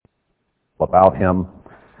about him.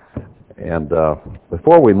 And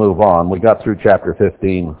before we move on, we got through chapter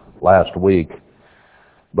 15 last week.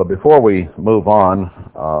 But before we move on,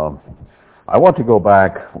 I want to go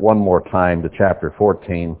back one more time to chapter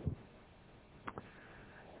 14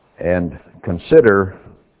 and consider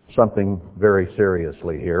something very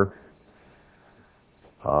seriously here.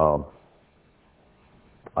 I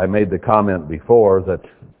made the comment before that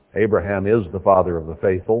Abraham is the father of the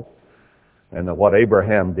faithful, and that what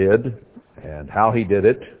Abraham did and how he did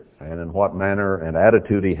it and in what manner and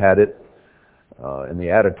attitude he had it, and the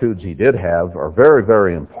attitudes he did have are very,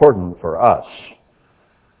 very important for us.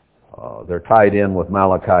 They're tied in with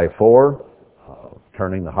Malachi 4,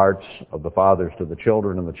 turning the hearts of the fathers to the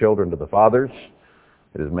children and the children to the fathers.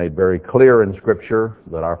 It is made very clear in Scripture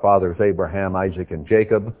that our fathers Abraham, Isaac, and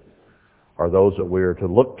Jacob are those that we are to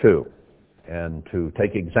look to and to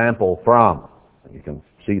take example from. You can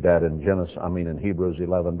see that in Hebrews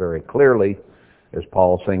 11 very clearly as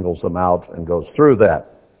Paul singles them out and goes through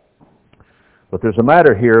that. But there's a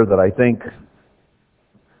matter here that I think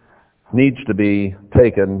needs to be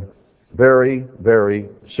taken very, very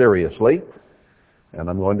seriously, and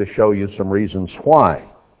I'm going to show you some reasons why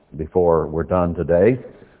before we're done today.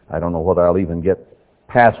 I don't know whether I'll even get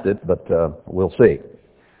past it, but we'll see.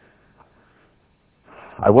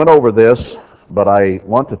 I went over this, but I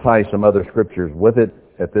want to tie some other scriptures with it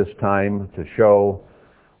at this time to show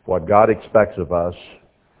what God expects of us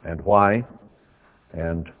and why,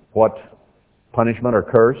 and what punishment or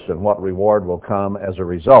curse and what reward will come as a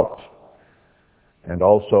result. And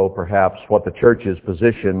also perhaps what the church's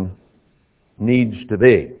position needs to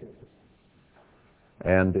be,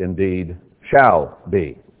 and indeed shall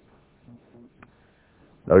be.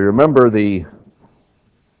 Now you remember the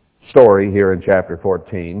story here in chapter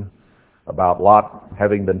 14 about Lot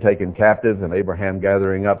having been taken captive and Abraham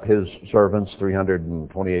gathering up his servants,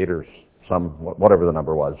 328 or whatever the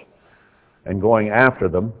number was, and going after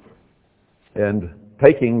them and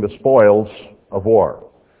taking the spoils of war.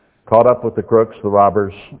 Caught up with the crooks, the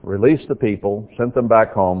robbers, released the people, sent them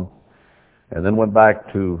back home, and then went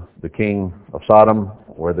back to the king of Sodom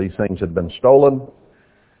where these things had been stolen.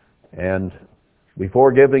 And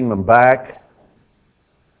before giving them back,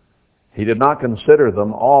 he did not consider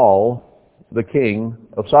them all the king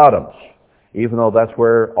of Sodom's, even though that's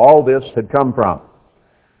where all this had come from.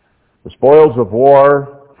 The spoils of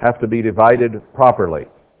war have to be divided properly.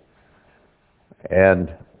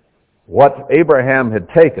 And what Abraham had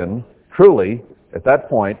taken, truly, at that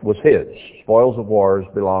point, was his. Spoils of wars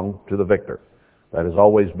belong to the victor. That has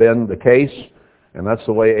always been the case, and that's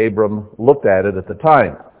the way Abram looked at it at the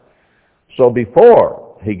time. So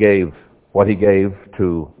before he gave what he gave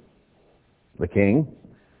to the king,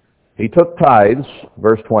 he took tithes,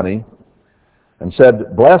 verse 20, and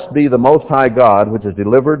said, "Blessed be the Most High God, which has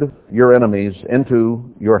delivered your enemies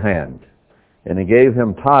into your hand." And he gave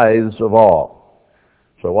him tithes of all.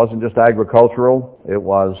 So it wasn't just agricultural, it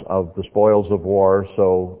was of the spoils of war.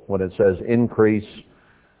 So when it says increase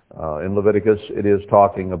in Leviticus, it is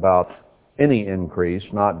talking about any increase,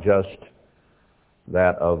 not just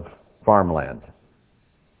that of farmland.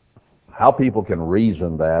 How people can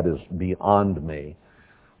reason that is beyond me.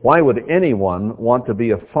 Why would anyone want to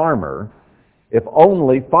be a farmer if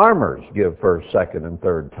only farmers give first, second, and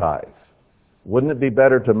third tithe? Wouldn't it be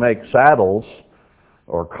better to make saddles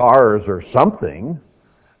or cars or something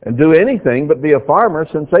and do anything but be a farmer,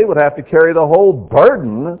 since they would have to carry the whole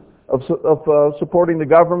burden of supporting the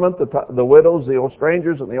government, the widows, the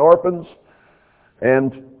strangers, and the orphans?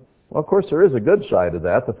 And, well, of course, there is a good side of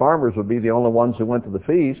that. The farmers would be the only ones who went to the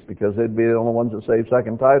feast, because they'd be the only ones that saved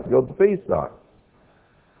second tithe to go to the feast on.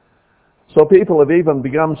 So people have even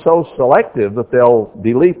become so selective that they'll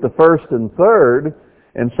delete the first and third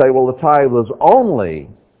and say, well, the tithe was only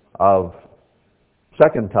of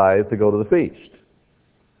second tithe to go to the feast,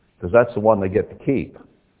 because that's the one they get to keep.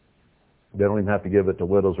 They don't even have to give it to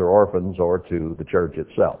widows or orphans or to the church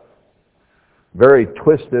itself. Very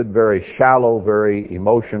twisted, very shallow, very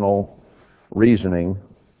emotional reasoning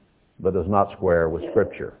that does not square with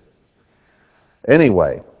Scripture.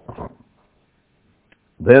 Anyway,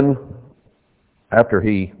 then after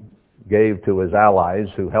he gave to his allies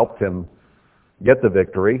who helped him get the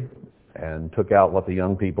victory and took out what the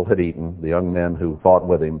young people had eaten, the young men who fought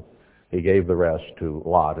with him, he gave the rest to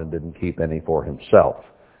Lot and didn't keep any for himself.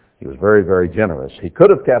 He was very, very generous. He could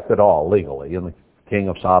have kept it all legally, and the king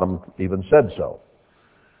of Sodom even said so.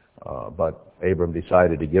 But Abram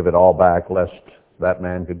decided to give it all back, lest that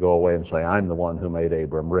man could go away and say, I'm the one who made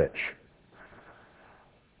Abram rich.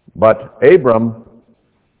 But Abram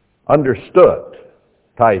understood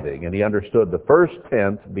tithing, and he understood the first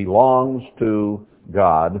tenth belongs to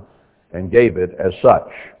God, and gave it as such.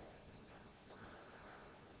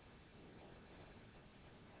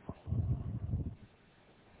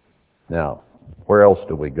 Now, where else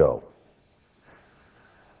do we go?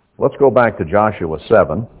 Let's go back to Joshua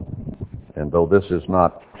 7, and though this is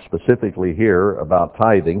not specifically here about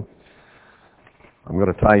tithing, I'm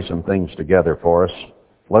going to tie some things together for us.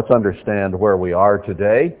 Let's understand where we are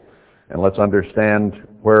today, and let's understand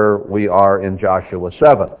where we are in Joshua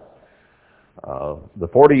 7. The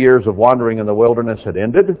 40 years of wandering in the wilderness had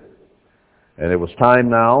ended, and it was time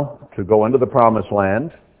now to go into the promised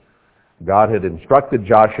land. God had instructed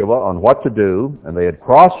Joshua on what to do, and they had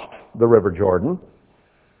crossed the river Jordan,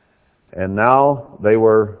 and now they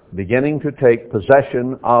were beginning to take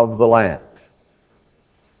possession of the land.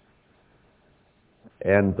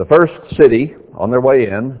 And the first city on their way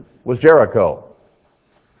in was Jericho.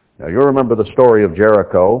 Now you remember the story of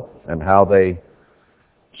Jericho and how they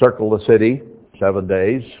circled the city 7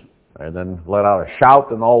 days and then let out a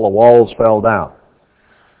shout and all the walls fell down.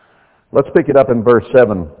 Let's pick it up in verse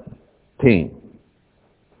 17.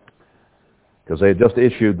 Because they had just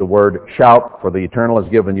issued the word, shout, for the Eternal has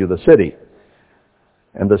given you the city.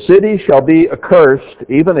 And the city shall be accursed,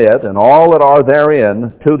 even it, and all that are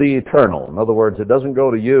therein, to the Eternal. In other words, it doesn't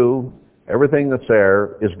go to you. Everything that's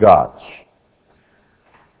there is God's.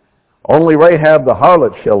 Only Rahab the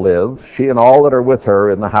harlot shall live, she and all that are with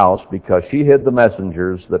her in the house, because she hid the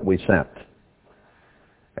messengers that we sent.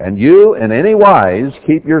 And you in any wise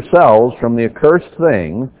keep yourselves from the accursed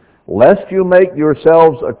thing, lest you make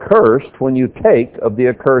yourselves accursed when you take of the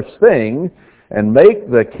accursed thing, and make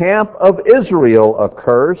the camp of Israel a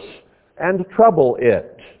curse, and trouble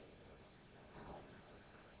it.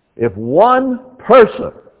 If one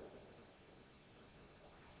person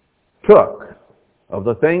took of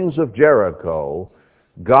the things of Jericho,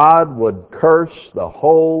 God would curse the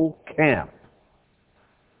whole camp.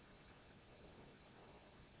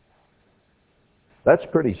 That's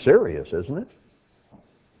pretty serious, isn't it?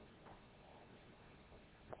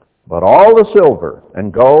 But all the silver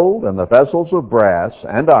and gold and the vessels of brass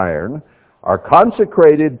and iron are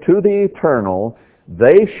consecrated to the Eternal.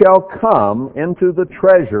 They shall come into the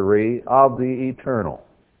treasury of the Eternal.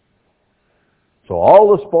 So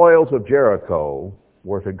all the spoils of Jericho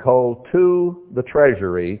were to go to the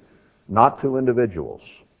treasury, not to individuals.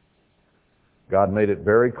 God made it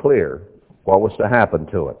very clear what was to happen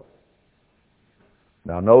to it.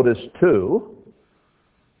 Now notice, too,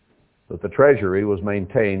 that the treasury was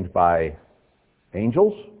maintained by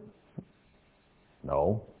angels?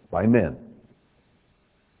 No, by men.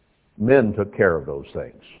 Men took care of those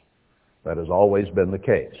things. That has always been the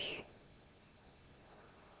case.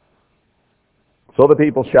 So the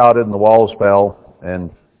people shouted and the walls fell and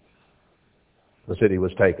the city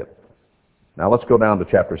was taken. Now let's go down to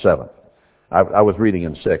chapter 7. I was reading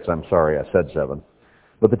in 6. I'm sorry, I said 7.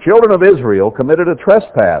 But the children of Israel committed a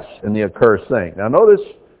trespass in the accursed thing. Now notice,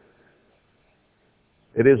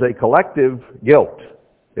 it is a collective guilt.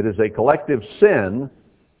 It is a collective sin.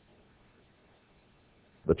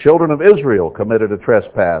 The children of Israel committed a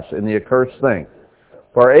trespass in the accursed thing.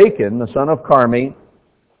 For Achan, the son of Carmi,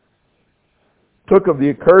 took of the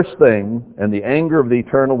accursed thing, and the anger of the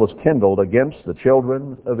Eternal was kindled against the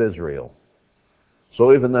children of Israel.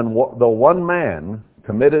 So even then, though one man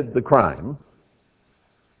committed the crime,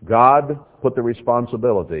 God put the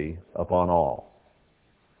responsibility upon all.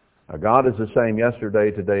 Now, God is the same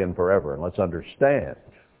yesterday, today, and forever. And let's understand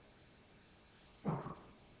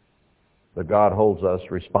that God holds us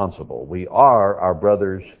responsible. We are our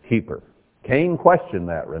brother's keeper. Cain questioned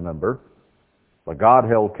that, remember? But God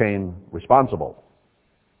held Cain responsible.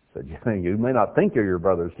 He said, you may not think you're your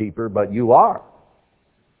brother's keeper, but you are.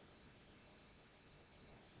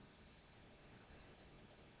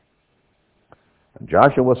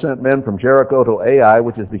 Joshua sent men from Jericho to Ai,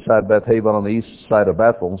 which is beside Beth-Haven on the east side of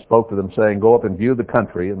Bethel, and spoke to them, saying, go up and view the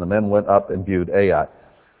country. And the men went up and viewed Ai.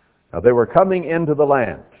 Now they were coming into the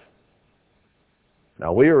land.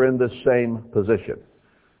 Now we are in this same position.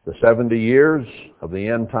 The 70 years of the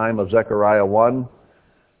end time of Zechariah 1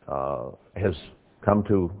 has come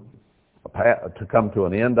to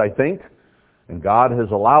an end, I think, and God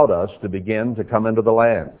has allowed us to begin to come into the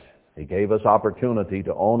land. He gave us opportunity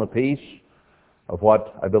to own a piece of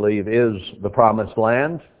what I believe is the promised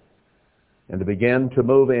land, and to begin to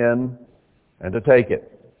move in and to take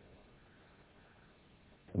it.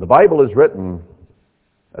 And the Bible is written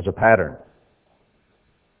as a pattern,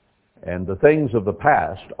 and the things of the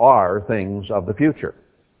past are things of the future.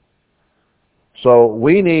 So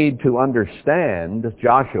we need to understand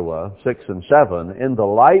Joshua 6 and 7 in the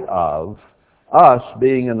light of us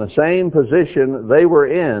being in the same position they were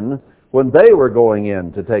in when they were going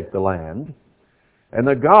in to take the land. And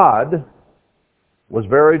the God was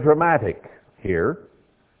very dramatic here.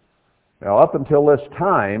 Now, up until this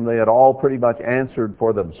time, they had all pretty much answered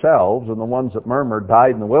for themselves, and the ones that murmured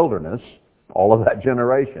died in the wilderness, all of that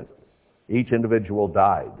generation. Each individual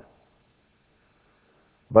died.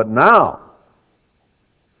 But now,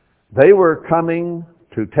 they were coming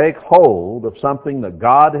to take hold of something that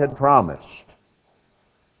God had promised.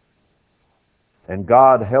 And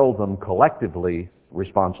God held them collectively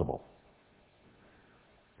responsible.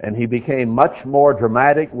 And he became much more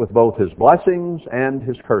dramatic with both his blessings and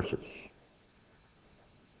his curses.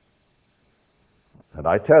 And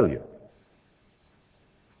I tell you,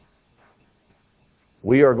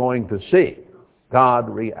 we are going to see God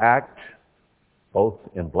react both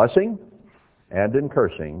in blessing and in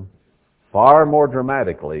cursing far more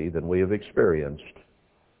dramatically than we have experienced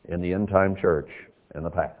in the end-time church in the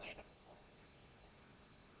past.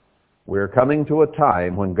 We're coming to a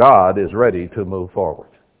time when God is ready to move forward.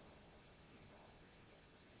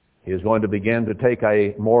 He is going to begin to take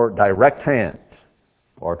a more direct hand,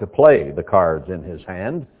 or to play the cards in his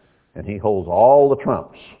hand, and he holds all the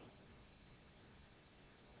trumps.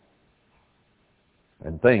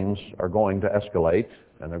 And things are going to escalate,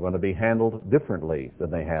 and they're going to be handled differently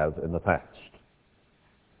than they have in the past.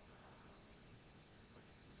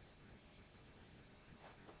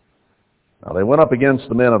 Now, they went up against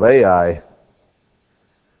the men of Ai,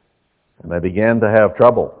 and they began to have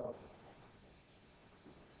trouble.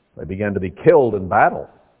 They began to be killed in battle,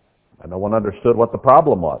 and no one understood what the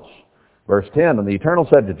problem was. Verse 10, and the Eternal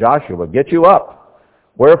said to Joshua, get you up.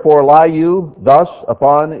 Wherefore lie you thus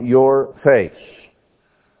upon your face?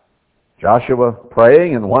 Joshua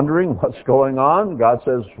praying and wondering what's going on. God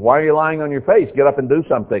says, why are you lying on your face? Get up and do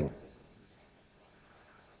something.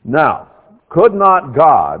 Now, could not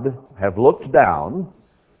God have looked down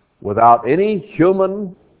without any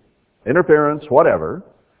human interference, whatever,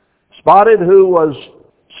 spotted who was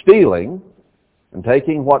stealing and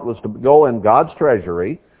taking what was to go in God's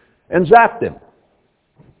treasury, and zapped him?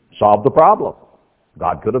 Solved the problem.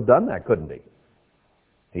 God could have done that, couldn't he?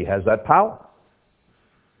 He has that power.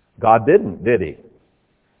 God didn't, did he?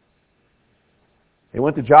 He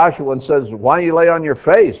went to Joshua and says, why you lay on your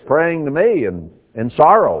face praying to me in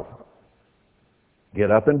sorrow?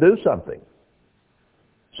 Get up and do something.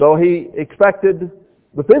 So he expected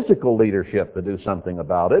the physical leadership to do something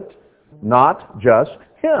about it, not just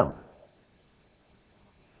him.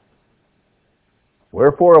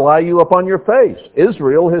 Wherefore lie you upon your face?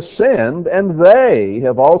 Israel has sinned, and they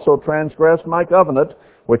have also transgressed my covenant,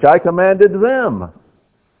 which I commanded them.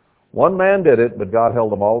 One man did it, but God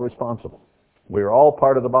held them all responsible. We are all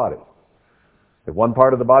part of the body. If one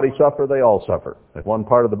part of the body suffer, they all suffer. If one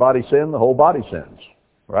part of the body sin, the whole body sins.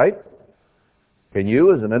 Right? Can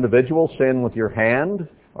you, as an individual, sin with your hand,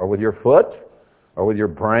 or with your foot, or with your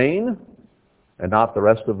brain, and not the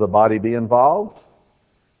rest of the body be involved?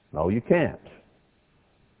 No, you can't.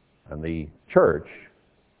 And the church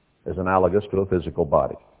is analogous to a physical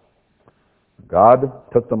body. God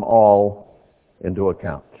took them all into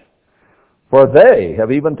account. For they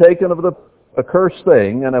have even taken of the accursed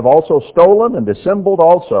thing, and have also stolen and dissembled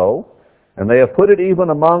also, and they have put it even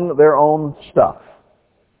among their own stuff.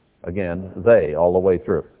 Again, they, all the way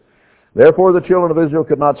through. Therefore the children of Israel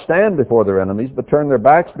could not stand before their enemies, but turned their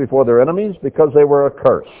backs before their enemies, because they were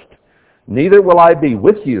accursed. Neither will I be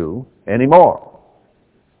with you anymore.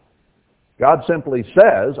 God simply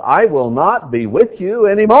says, I will not be with you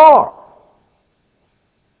anymore.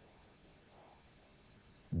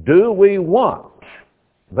 Do we want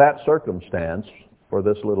that circumstance for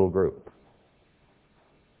this little group?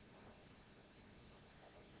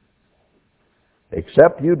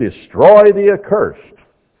 Except you destroy the accursed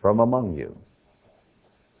from among you.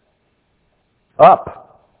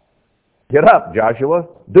 Up. Get up, Joshua.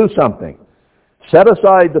 Do something. Set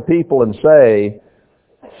aside the people and say,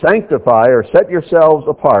 sanctify or set yourselves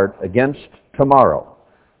apart against tomorrow.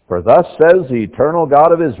 For thus says the eternal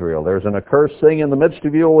God of Israel, there's an accursed thing in the midst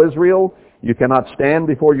of you, O Israel. You cannot stand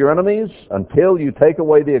before your enemies until you take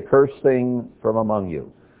away the accursed thing from among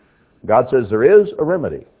you. God says there is a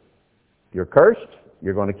remedy. You're cursed.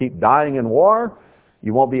 You're going to keep dying in war.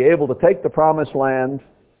 You won't be able to take the promised land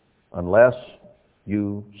unless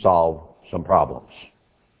you solve some problems.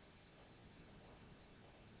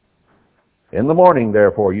 In the morning,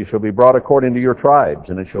 therefore, you shall be brought according to your tribes,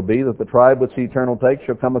 and it shall be that the tribe which the Eternal takes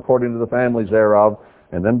shall come according to the families thereof,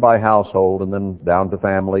 and then by household, and then down to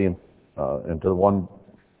family, and to the one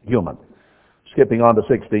human. Skipping on to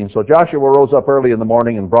 16. So Joshua rose up early in the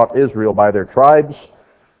morning and brought Israel by their tribes.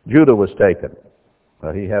 Judah was taken.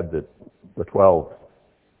 He had the 12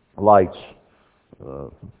 lights,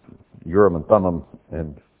 Urim and Thummim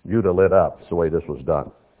and Judah lit up. That's the way this was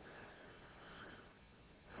done.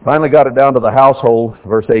 Finally got it down to the household,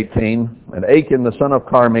 verse 18. And Achan, the son of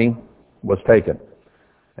Carmi, was taken.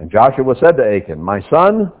 And Joshua said to Achan, My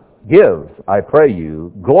son, give, I pray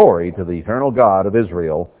you, glory to the eternal God of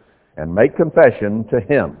Israel, and make confession to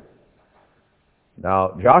him.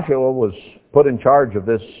 Now, Joshua was put in charge of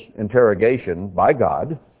this interrogation by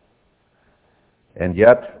God, and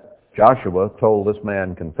yet Joshua told this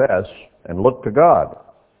man, confess, and look to God.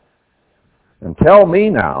 And tell me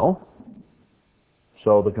now.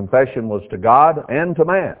 So the confession was to God and to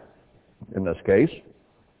man, in this case,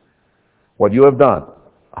 what you have done.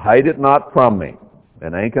 Hide it not from me.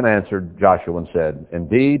 And Achan answered Joshua and said,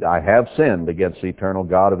 Indeed, I have sinned against the eternal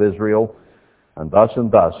God of Israel, and thus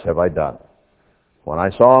have I done. When I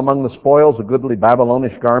saw among the spoils a goodly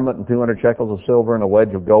Babylonish garment and 200 shekels of silver and a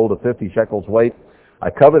wedge of gold of 50 shekels weight, I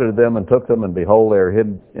coveted them and took them, and behold, they are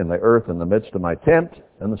hid in the earth in the midst of my tent,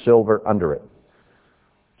 and the silver under it.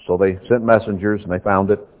 So they sent messengers, and they found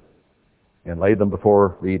it, and laid them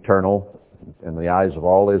before the Eternal in the eyes of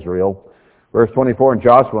all Israel. Verse 24, And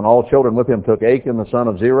Joshua and all children with him took Achan the son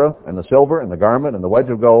of Zerah, and the silver, and the garment, and the wedge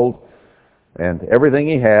of gold, and everything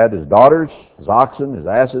he had, his daughters, his oxen, his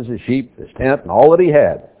asses, his sheep, his tent, and all that he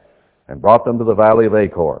had, and brought them to the valley of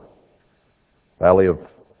Achor, valley of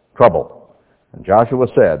trouble. And Joshua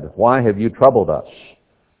said, Why have you troubled us?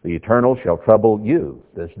 The Eternal shall trouble you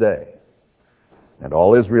this day. And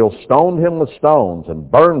all Israel stoned him with stones and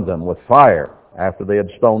burned them with fire after they had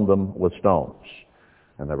stoned them with stones.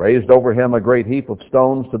 And they raised over him a great heap of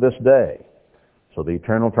stones to this day. So the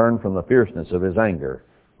Eternal turned from the fierceness of his anger,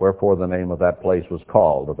 wherefore the name of that place was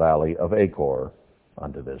called the Valley of Achor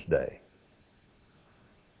unto this day.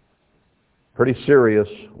 Pretty serious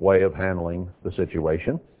way of handling the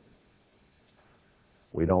situation.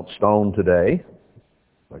 We don't stone today,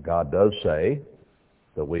 but God does say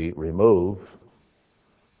that we remove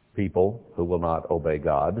people who will not obey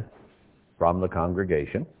God from the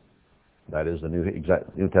congregation. That is the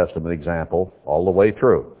New Testament example all the way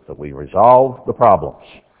through, that we resolve the problems.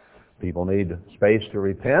 People need space to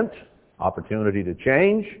repent, opportunity to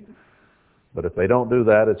change, but if they don't do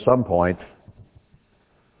that at some point,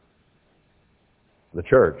 the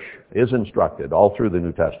church is instructed all through the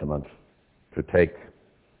New Testament to take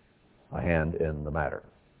a hand in the matter.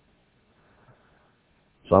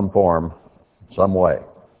 Some form, some way.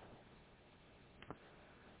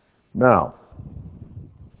 Now,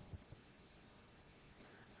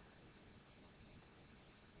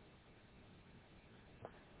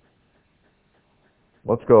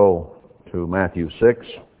 let's go to Matthew 6.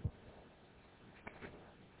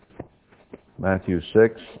 Matthew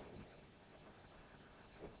 6.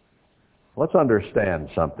 Let's understand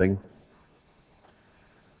something.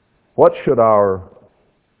 What should our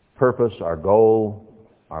purpose, our goal,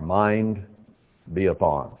 our mind be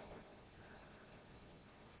upon?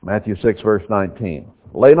 Matthew 6, verse 19.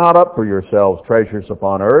 Lay not up for yourselves treasures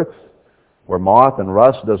upon earth, where moth and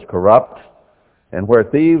rust does corrupt, and where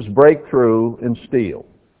thieves break through and steal.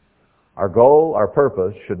 Our goal, our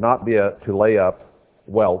purpose, should not be to lay up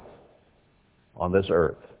wealth on this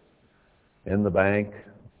earth, in the bank,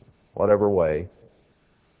 whatever way.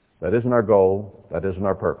 That isn't our goal. That isn't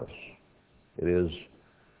our purpose. It is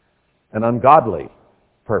an ungodly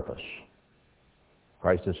purpose.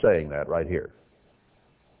 Christ is saying that right here.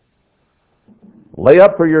 Lay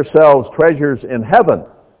up for yourselves treasures in heaven,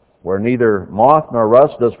 where neither moth nor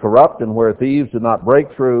rust does corrupt, and where thieves do not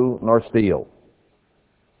break through nor steal.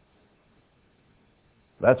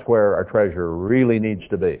 That's where our treasure really needs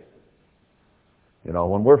to be. You know,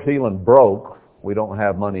 when we're feeling broke, we don't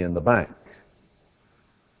have money in the bank.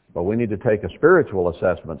 But we need to take a spiritual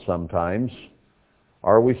assessment sometimes.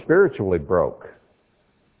 Are we spiritually broke?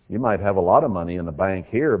 You might have a lot of money in the bank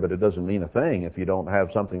here, but it doesn't mean a thing if you don't have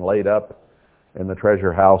something laid up in the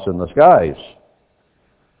treasure house in the skies.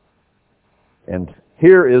 And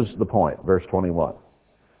here is the point, verse 21.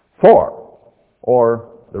 Or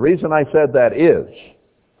the reason I said that is,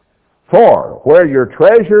 for where your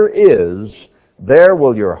treasure is, there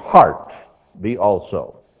will your heart be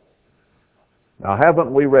also. Now,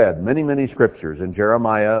 haven't we read many, many scriptures in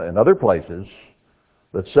Jeremiah and other places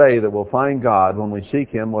that say that we'll find God when we seek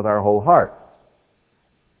Him with our whole heart?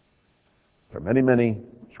 There are many, many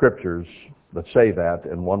scriptures that say that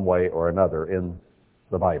in one way or another in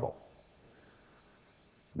the Bible.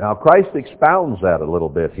 Now, Christ expounds that a little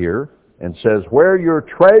bit here and says, where your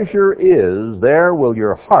treasure is, there will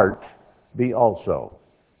your heart be also.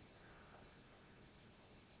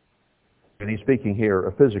 And he's speaking here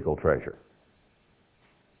of physical treasure.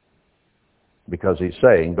 because he's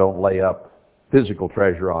saying don't lay up physical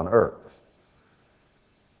treasure on earth.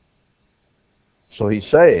 So he's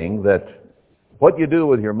saying that what you do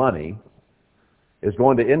with your money is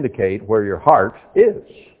going to indicate where your heart is.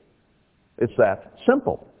 It's that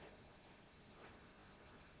simple.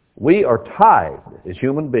 We are tied as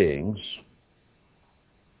human beings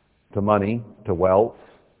to money, to wealth,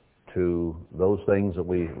 to those things that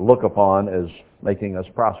we look upon as making us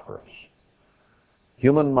prosperous.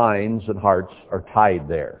 Human minds and hearts are tied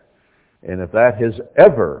there. And if that has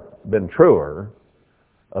ever been truer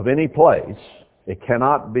of any place, it could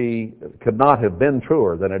not have been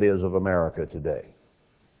truer than it is of America today.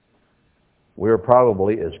 We're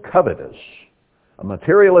probably as covetous, a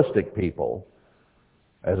materialistic people,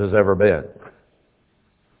 as has ever been.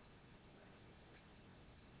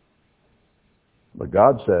 But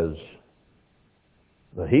God says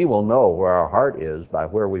that He will know where our heart is by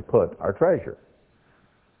where we put our treasure.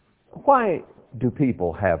 Why do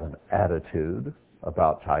people have an attitude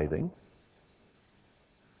about tithing?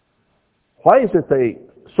 Why is it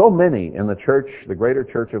so many in the church, the greater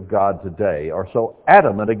church of God today, are so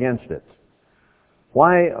adamant against it?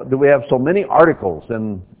 Why do we have so many articles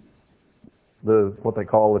in what they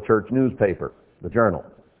call the church newspaper, the journal,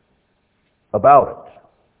 about it?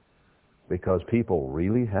 Because people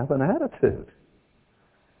really have an attitude.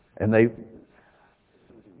 And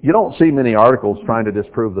you don't see many articles trying to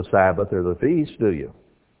disprove the Sabbath or the feast, do you?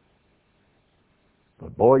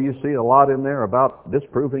 But boy, you see a lot in there about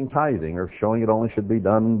disproving tithing or showing it only should be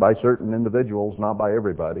done by certain individuals, not by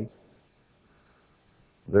everybody.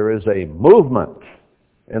 There is a movement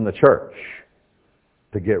in the church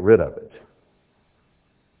to get rid of it.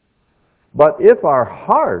 But if our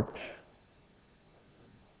heart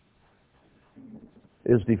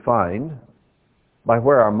is defined by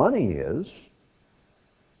where our money is,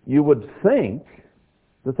 you would think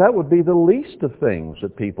that would be the least of things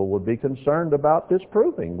that people would be concerned about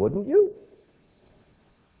disproving, wouldn't you?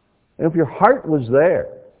 And if your heart was there,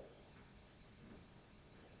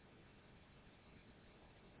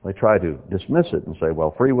 they try to dismiss it and say,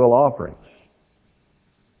 well, free will offerings.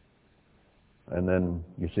 And then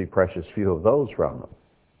you see precious few of those from them.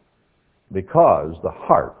 Because the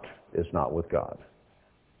heart is not with God.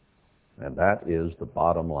 And that is the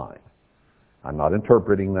bottom line. I'm not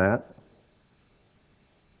interpreting that.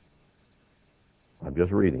 I'm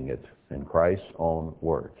just reading it in Christ's own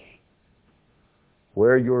words.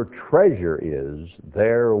 Where your treasure is,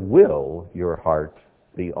 there will your heart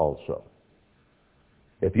be also.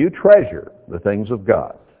 If you treasure the things of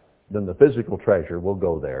God, then the physical treasure will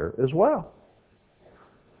go there as well.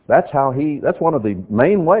 That's one of the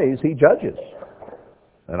main ways He judges.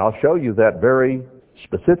 And I'll show you that very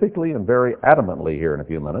specifically and very adamantly here in a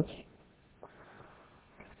few minutes.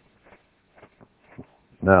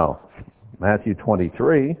 Now, Matthew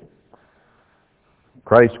 23,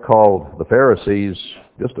 Christ called the Pharisees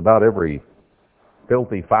just about every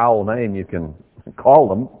filthy, foul name you can call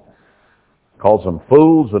them. He calls them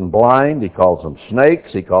fools and blind. He calls them snakes.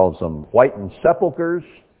 He calls them whitened sepulchres.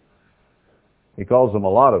 He calls them a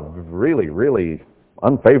lot of really, really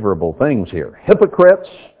unfavorable things here. Hypocrites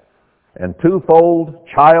and twofold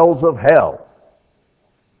childs of hell.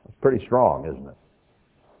 That's pretty strong, isn't it?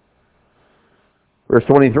 Verse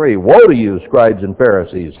 23, woe to you, scribes and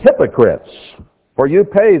Pharisees, hypocrites! For you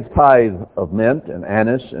pay the tithe of mint and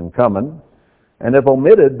anise and cumin, and have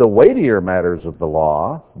omitted the weightier matters of the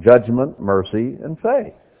law, judgment, mercy, and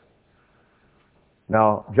faith.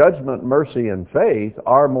 Now, judgment, mercy, and faith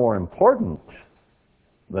are more important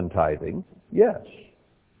than tithing, yes.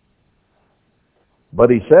 But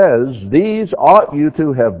he says, these ought you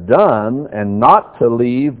to have done, and not to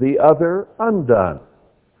leave the other undone.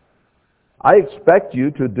 I expect you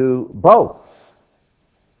to do both.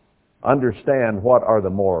 Understand what are the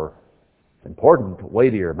more important,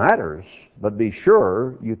 weightier matters, but be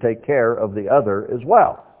sure you take care of the other as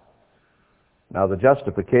well. Now, the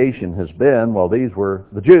justification has been, well, these were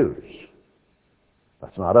the Jews.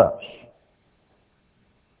 That's not us.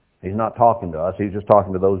 He's not talking to us. He's just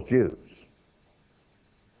talking to those Jews.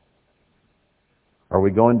 Are we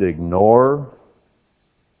going to ignore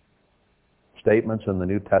statements in the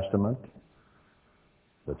New Testament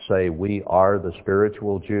that say we are the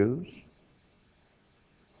spiritual Jews?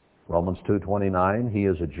 Romans 2:29, he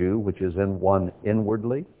is a Jew which is in one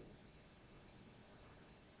inwardly.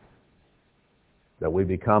 That we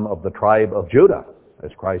become of the tribe of Judah,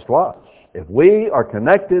 as Christ was. If we are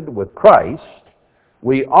connected with Christ,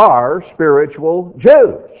 we are spiritual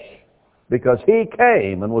Jews, because he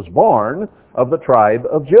came and was born of the tribe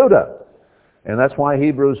of Judah. And that's why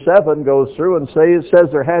Hebrews 7 goes through and says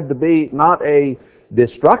there had to be not a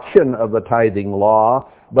destruction of the tithing law,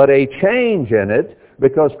 but a change in it,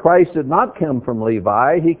 because Christ did not come from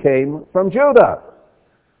Levi, he came from Judah.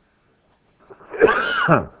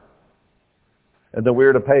 And that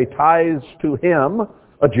we're to pay tithes to him,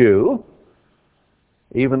 a Jew,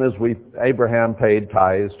 even as Abraham paid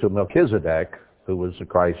tithes to Melchizedek, who was the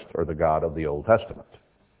Christ or the God of the Old Testament.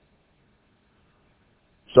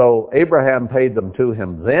 So Abraham paid them to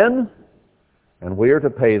him then, and we are to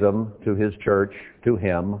pay them to his church, to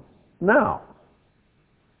him now.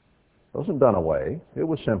 It wasn't done away. It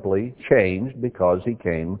was simply changed because he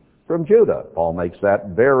came from Judah. Paul makes that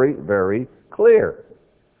very, very clear.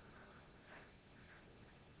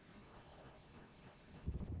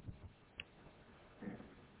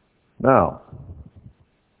 Now,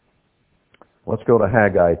 let's go to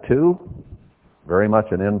Haggai 2, very much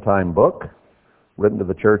an end-time book, written to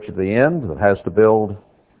the church at the end that has to build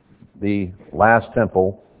the last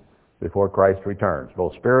temple before Christ returns,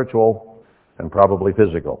 both spiritual and probably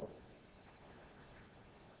physical.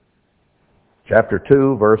 Chapter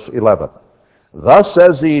 2, verse 11. Thus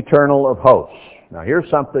says the Eternal of hosts. Now here's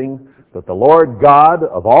something that the Lord God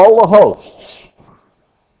of all the hosts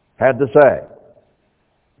had to say.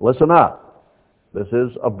 Listen up. This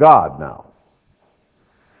is of God now.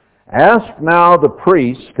 Ask now the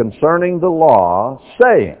priests concerning the law,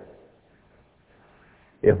 saying,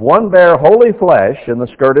 if one bear holy flesh in the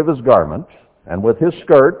skirt of his garment, and with his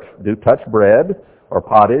skirt do touch bread, or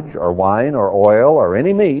pottage, or wine, or oil, or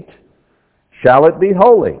any meat, shall it be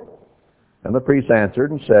holy? And the priest answered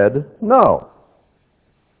and said, no.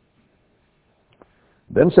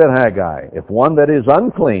 Then said Haggai, if one that is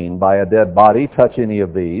unclean by a dead body touch any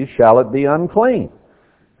of these, shall it be unclean?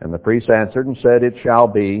 And the priest answered and said, it shall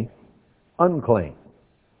be unclean.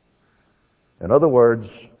 In other words,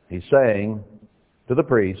 he's saying to the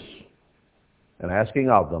priests and asking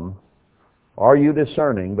of them, are you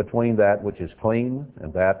discerning between that which is clean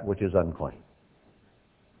and that which is unclean?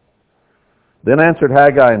 Then answered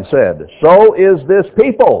Haggai and said, so is this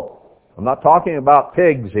people. I'm not talking about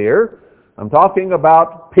pigs here. I'm talking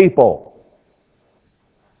about people.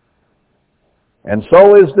 And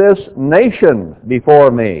so is this nation before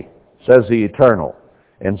me, says the Eternal.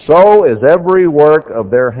 And so is every work of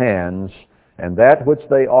their hands, and that which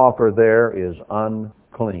they offer there is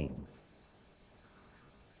unclean.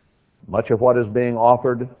 Much of what is being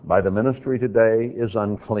offered by the ministry today is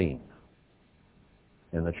unclean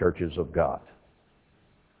in the churches of God.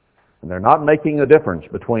 And they're not making a difference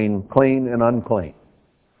between clean and unclean.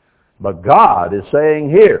 But God is saying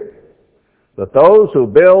here that those who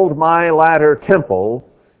build my latter temple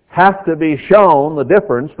have to be shown the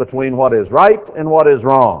difference between what is right and what is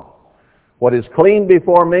wrong, what is clean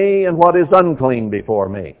before me and what is unclean before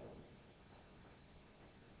me.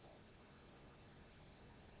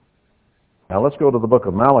 Now let's go to the book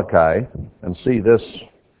of Malachi and see this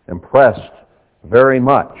impressed very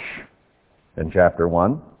much in chapter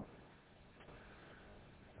 1.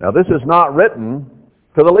 Now this is not written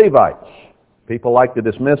to the Levites. People like to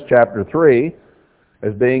dismiss chapter 3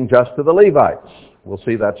 as being just to the Levites. We'll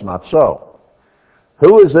see that's not so.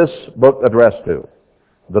 Who is this book addressed to?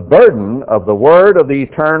 The burden of the word of the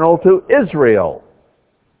Eternal to Israel.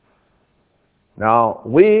 Now,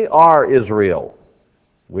 we are Israel.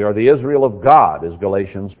 We are the Israel of God, as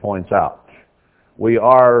Galatians points out. We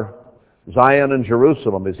are Zion and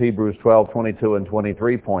Jerusalem, as Hebrews 12:22 and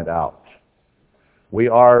 23 point out. We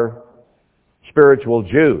are spiritual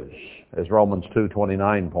Jews, as Romans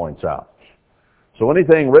 2:29 points out. So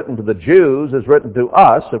anything written to the Jews is written to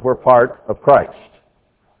us if we're part of Christ,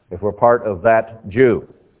 if we're part of that Jew.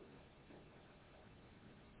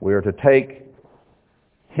 We are to take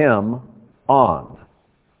him on.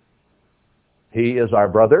 He is our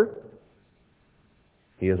brother.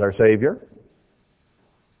 He is our Savior.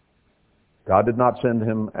 God did not send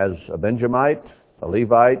him as a Benjamite, a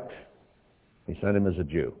Levite. He sent him as a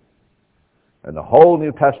Jew. And the whole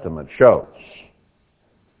New Testament shows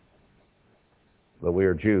that we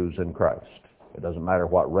are Jews in Christ. It doesn't matter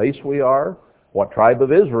what race we are, what tribe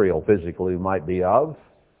of Israel physically we might be of.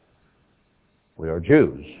 We are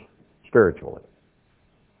Jews spiritually.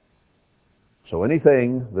 So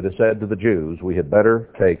anything that is said to the Jews, we had better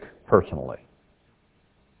take personally.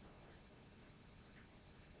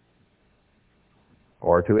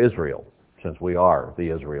 Or to Israel, since we are the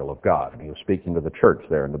Israel of God. And he was speaking to the church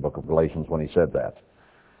there in the book of Galatians when he said that.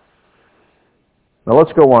 Now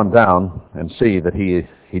let's go on down and see that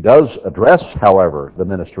he does address, however, the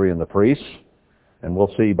ministry and the priests. And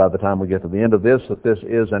we'll see by the time we get to the end of this that this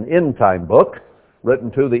is an end-time book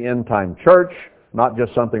written to the end-time church, not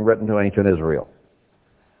just something written to ancient Israel.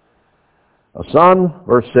 A son,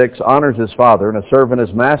 verse 6, honors his father, and a servant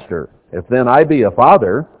his master. If then I be a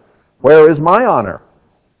father, where is my honor?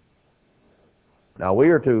 Now we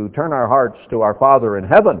are to turn our hearts to our Father in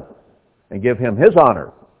heaven and give him his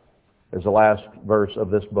honor, as the last verse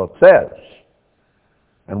of this book says.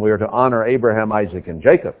 And we are to honor Abraham, Isaac, and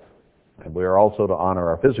Jacob. And we are also to honor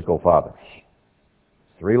our physical fathers.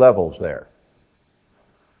 3 levels there.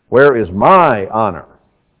 Where is my honor?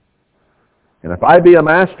 And if I be a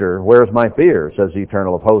master, where is my fear, says the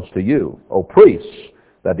Eternal of hosts to you, O priests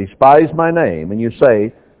that despise my name? And you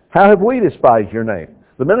say, how have we despised your name?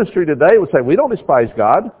 The ministry today would say, we don't despise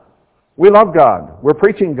God. We love God. We're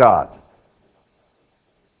preaching God.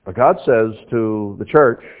 But God says to the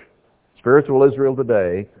church, spiritual Israel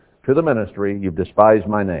today, to the ministry, you've despised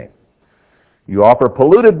my name. You offer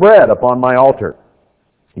polluted bread upon my altar.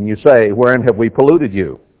 And you say, wherein have we polluted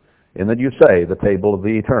you? In that you say, the table of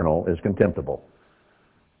the eternal is contemptible.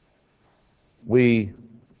 We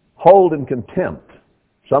hold in contempt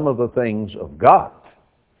some of the things of God.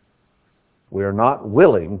 We are not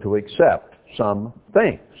willing to accept some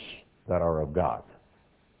things that are of God.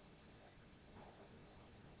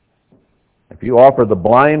 If you offer the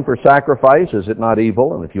blind for sacrifice, is it not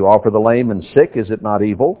evil? And if you offer the lame and sick, is it not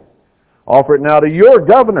evil? Offer it now to your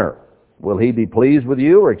governor. Will he be pleased with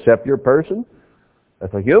you or accept your person?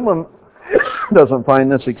 If a human doesn't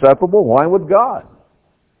find this acceptable, why would God?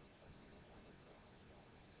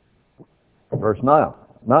 Verse 9,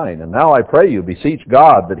 and now I pray you, beseech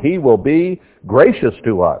God that he will be gracious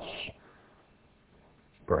to us.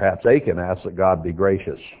 Perhaps Achan asked that God be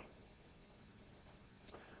gracious.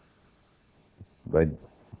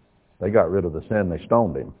 They got rid of the sin, they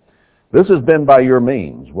stoned him. This has been by your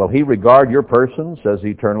means. Will he regard your person, says the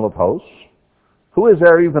Eternal of hosts? Who is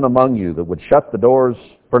there even among you that would shut the doors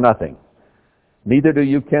for nothing? Neither do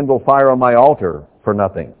you kindle fire on my altar for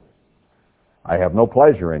nothing. I have no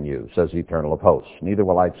pleasure in you, says the Eternal of hosts. Neither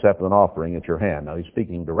will I accept an offering at your hand. Now he's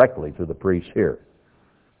speaking directly to the priests here,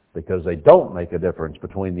 because they don't make a difference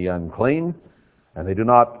between the unclean, and they do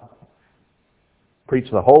not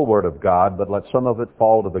preach the whole word of God, but let some of it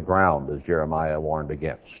fall to the ground, as Jeremiah warned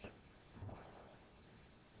against.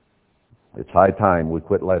 It's high time we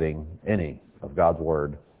quit letting any of God's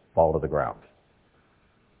word fall to the ground.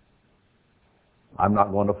 I'm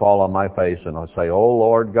not going to fall on my face and I'll say, oh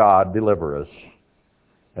Lord God, deliver us,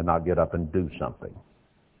 and not get up and do something.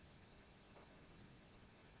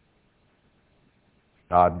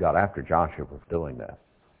 God got after Joshua for doing that,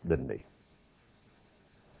 didn't he?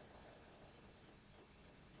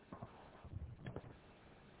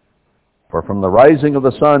 For from the rising of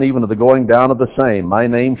the sun even to the going down of the same, my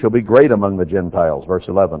name shall be great among the Gentiles. Verse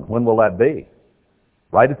 11. When will that be?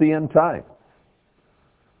 Right at the end time.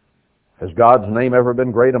 Has God's name ever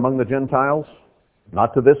been great among the Gentiles?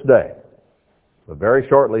 Not to this day. But very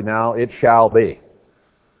shortly now, it shall be.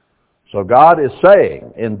 So God is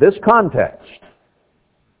saying, in this context,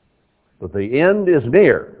 that the end is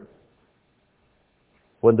near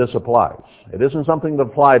when this applies. It isn't something that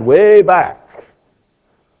applied way back.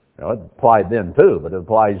 You know, it applied then too, but it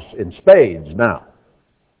applies in spades now,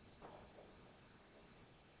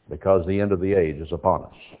 because the end of the age is upon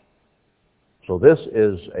us. So this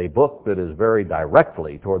is a book that is very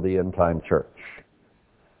directly toward the end-time church.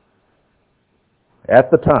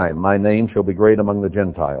 At the time, my name shall be great among the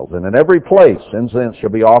Gentiles, and in every place incense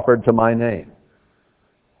shall be offered to my name.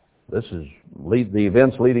 This is the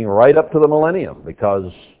events leading right up to the millennium,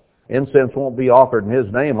 because incense won't be offered in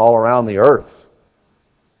his name all around the earth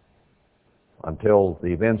until the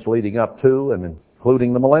events leading up to and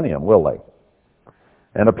including the millennium, will they?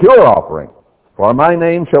 And a pure offering, for my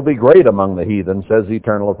name shall be great among the heathen, says the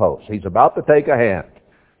Eternal of hosts. He's about to take a hand.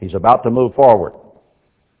 He's about to move forward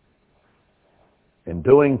in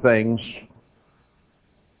doing things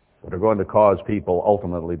that are going to cause people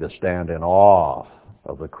ultimately to stand in awe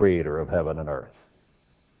of the Creator of heaven and earth.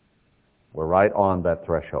 We're right on that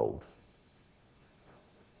threshold.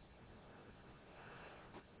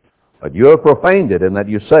 But you have profaned it in that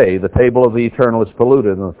you say, the table of the eternal is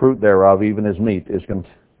polluted, and the fruit thereof, even his meat, is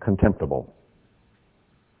contemptible.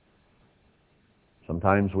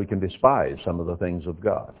 Sometimes we can despise some of the things of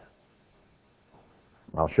God.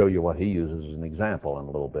 I'll show you what he uses as an example in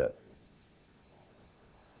a little bit.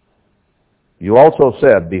 You also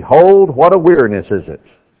said, behold, what a weariness is it.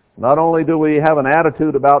 Not only do we have an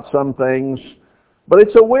attitude about some things, but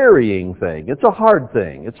it's a wearying thing. It's a hard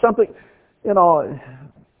thing. It's something,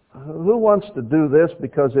 who wants to do this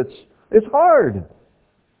because it's hard?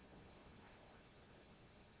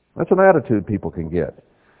 That's an attitude people can get.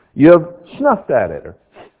 You've snuffed at it.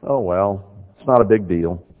 Oh, well, it's not a big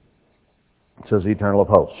deal, says the Eternal of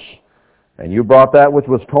hosts. And you brought that which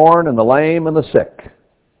was torn, and the lame, and the sick.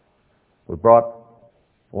 We brought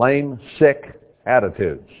lame, sick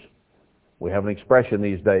attitudes. We have an expression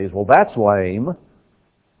these days, well, that's lame.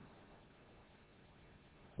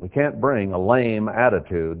 We can't bring a lame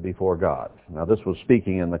attitude before God. Now, this was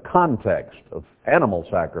speaking in the context of animal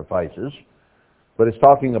sacrifices, but it's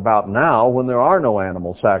talking about now when there are no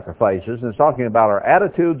animal sacrifices, and it's talking about our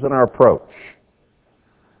attitudes and our approach.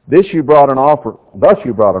 Thus you brought an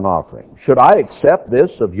offering. Should I accept this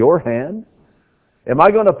of your hand? Am I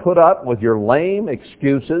going to put up with your lame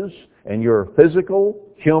excuses and your physical,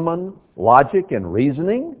 human logic and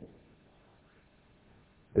reasoning?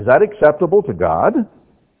 Is that acceptable to God?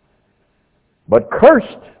 But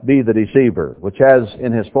cursed be the deceiver, which has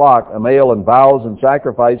in his flock a male and vows and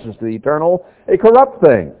sacrifices to the Eternal a corrupt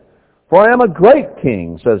thing. For I am a great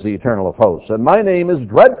king, says the Eternal of hosts, and my name is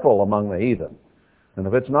dreadful among the heathen. And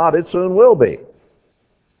if it's not, it soon will be.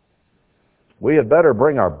 We had better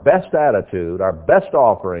bring our best attitude, our best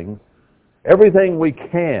offering, everything we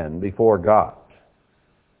can before God.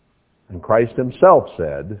 And Christ himself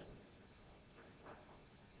said,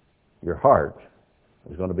 your heart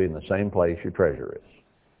is going to be in the same place your treasure is.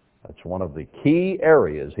 That's one of the key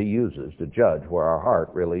areas he uses to judge where our heart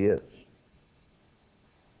really is.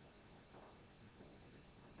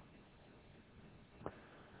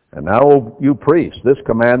 And now, you priests, this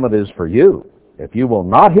commandment is for you. If you will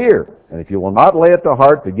not hear, and if you will not lay it to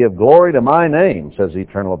heart to give glory to my name, says the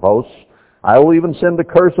Eternal of hosts, I will even send a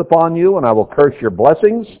curse upon you, and I will curse your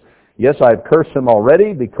blessings. Yes, I've cursed them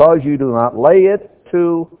already, because you do not lay it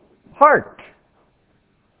to heart.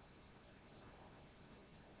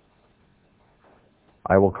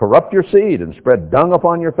 I will corrupt your seed and spread dung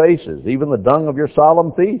upon your faces, even the dung of your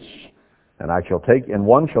solemn feasts. And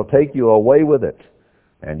one shall take you away with it.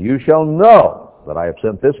 And you shall know that I have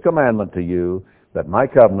sent this commandment to you, that my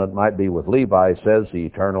covenant might be with Levi, says the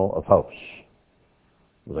Eternal of hosts.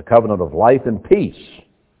 It was a covenant of life and peace.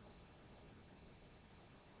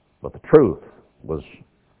 But the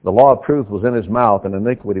law of truth was in his mouth, and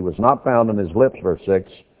iniquity was not found in his lips, verse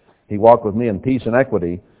 6. He walked with me in peace and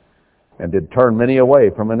equity, and did turn many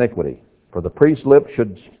away from iniquity. For the priest's lips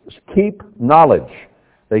should keep knowledge.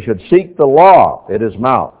 They should seek the law at his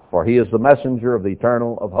mouth, for he is the messenger of the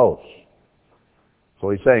Eternal of hosts. So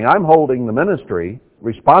he's saying, I'm holding the ministry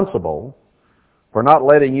responsible for not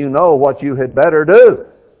letting you know what you had better do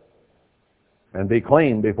and be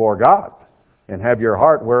clean before God and have your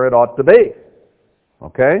heart where it ought to be.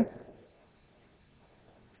 Okay?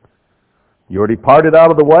 You're departed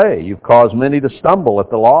out of the way. You've caused many to stumble at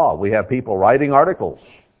the law. We have people writing articles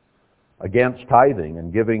against tithing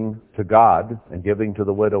and giving to God and giving to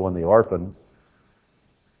the widow and the orphan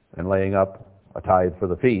and laying up a tithe for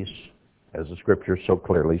the feast, as the Scriptures so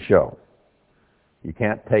clearly show. You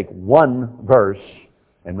can't take one verse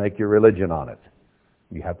and make your religion on it.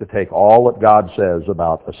 You have to take all that God says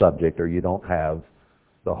about a subject, or you don't have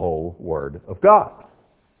the whole Word of God.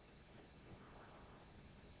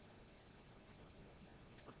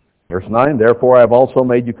 Verse 9, therefore I have also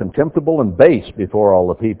made you contemptible and base before all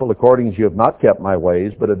the people, according as you have not kept my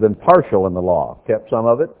ways, but have been partial in the law. Kept some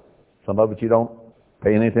of it you don't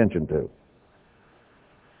pay any attention to.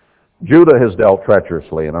 Judah has dealt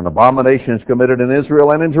treacherously, and an abomination is committed in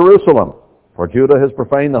Israel and in Jerusalem. For Judah has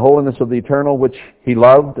profaned the holiness of the Eternal, which he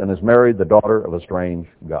loved, and has married the daughter of a strange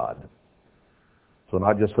god. So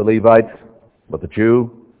not just the Levite, but the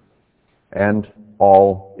Jew and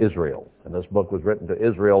all Israel. And this book was written to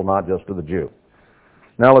Israel, not just to the Jew.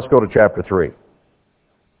 Now let's go to chapter 3.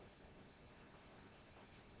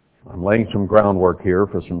 I'm laying some groundwork here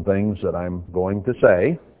for some things that I'm going to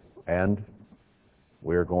say, and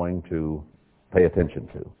we're going to pay attention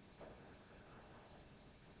to.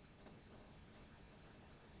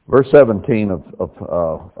 Verse 17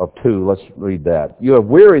 of 2, let's read that. You have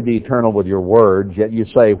wearied the Eternal with your words, yet you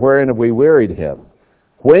say, wherein have we wearied him?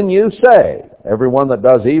 When you say, everyone that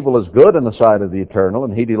does evil is good in the sight of the Eternal,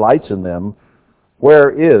 and he delights in them,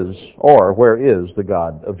 where is the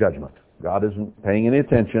God of judgment? God isn't paying any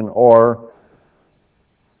attention, or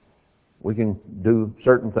we can do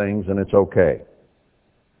certain things and it's okay.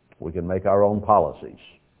 We can make our own policies.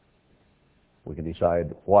 We can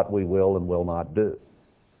decide what we will and will not do.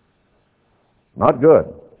 Not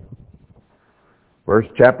good.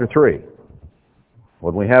 Chapter 3.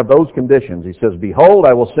 When we have those conditions, he says, behold,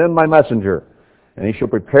 I will send my messenger, and he shall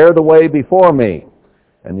prepare the way before me,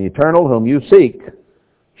 and the Eternal whom you seek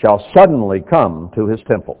shall suddenly come to his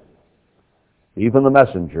temple. Even the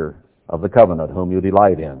messenger of the covenant whom you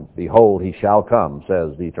delight in, behold, he shall come,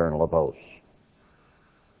 says the Eternal of hosts.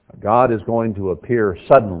 God is going to appear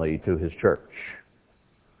suddenly to his church.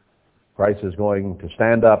 Christ is going to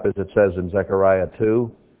stand up, as it says in Zechariah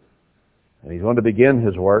 2, and he's going to begin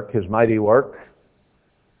his work, his mighty work.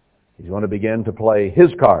 He's going to begin to play his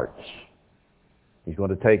cards. He's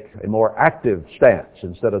going to take a more active stance.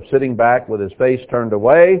 Instead of sitting back with his face turned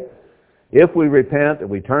away, if we repent and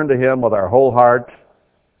we turn to him with our whole heart,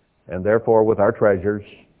 and therefore with our treasures,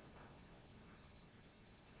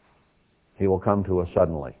 he will come to us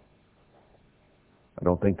suddenly. I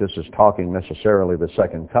don't think this is talking necessarily the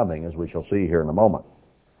second coming, as we shall see here in a moment.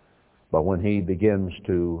 But when he begins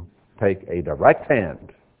to take a direct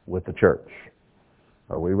hand with the church.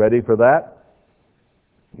 Are we ready for that?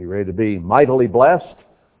 Are you ready to be mightily blessed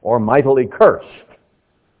or mightily cursed,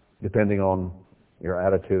 depending on your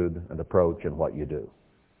attitude and approach and what you do?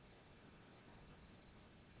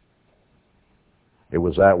 It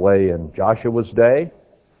was that way in Joshua's day.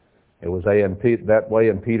 It was that way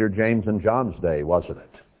in Peter, James, and John's day, wasn't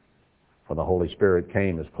it? When the Holy Spirit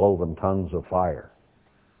came as cloven tongues of fire,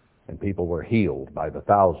 and people were healed by the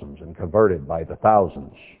thousands and converted by the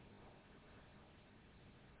thousands.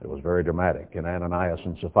 It was very dramatic, and Ananias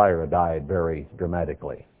and Sapphira died very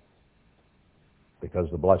dramatically because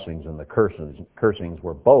the blessings and the cursings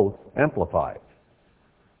were both amplified.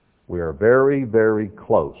 We are very, very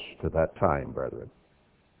close to that time, brethren.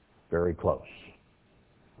 Very close.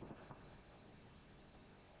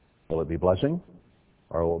 Will it be blessing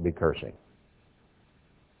or will it be cursing?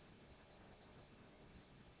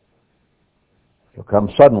 He'll come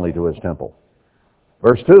suddenly to his temple.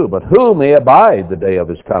 Verse 2, but who may abide the day of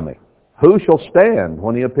his coming? Who shall stand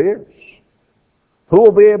when he appears? Who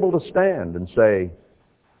will be able to stand and say,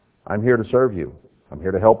 I'm here to serve you. I'm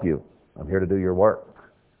here to help you. I'm here to do your work.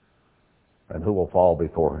 And who will fall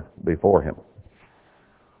before him?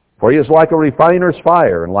 For he is like a refiner's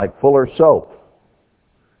fire and like fuller's soap.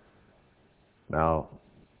 Now,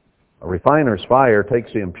 a refiner's fire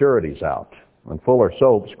takes the impurities out, and fuller's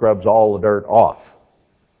soap scrubs all the dirt off.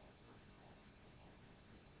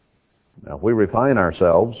 Now, if we refine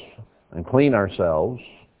ourselves and clean ourselves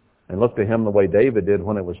and look to him the way David did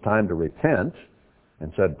when it was time to repent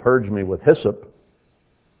and said, purge me with hyssop,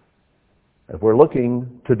 if we're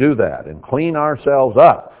looking to do that and clean ourselves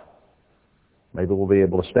up, maybe we'll be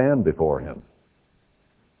able to stand before him.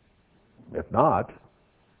 If not,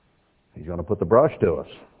 he's going to put the brush to us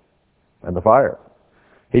and the fire.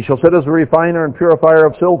 He shall sit as a refiner and purifier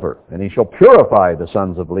of silver, and he shall purify the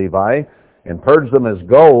sons of Levi and purge them as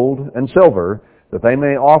gold and silver, that they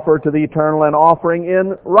may offer to the eternal an offering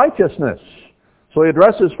in righteousness. So he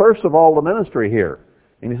addresses first of all the ministry here.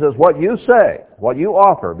 And he says, what you say, what you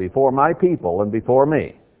offer before my people and before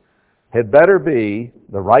me, had better be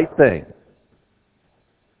the right thing,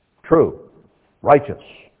 true, righteous.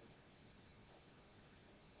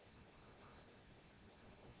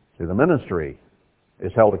 See, the ministry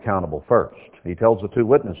is held accountable first. He tells the two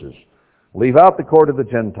witnesses, leave out the court of the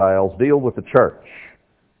Gentiles, deal with the church.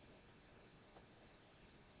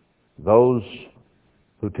 Those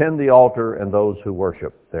who tend the altar and those who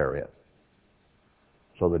worship therein.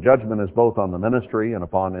 So the judgment is both on the ministry and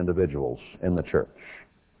upon individuals in the church.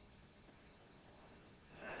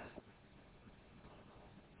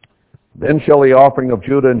 Then shall the offering of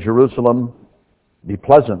Judah and Jerusalem be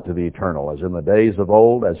pleasant to the eternal, as in the days of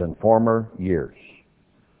old, as in former years.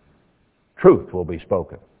 Truth will be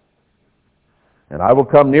spoken. And I will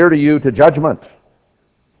come near to you to judgment.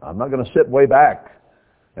 I'm not going to sit way back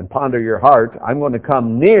and ponder your heart. I'm going to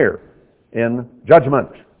come near in judgment.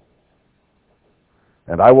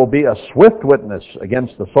 And I will be a swift witness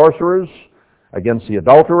against the sorcerers, against the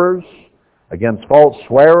adulterers, against false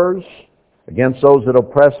swearers, against those that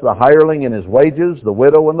oppress the hireling in his wages, the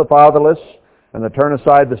widow and the fatherless, and that turn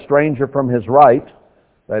aside the stranger from his right,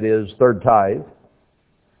 that is, third tithe.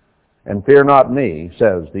 And fear not me,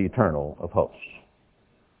 says the Eternal of hosts.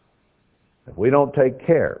 If we don't take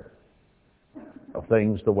care of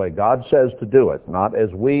things the way God says to do it, not as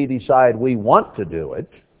we decide we want to do it,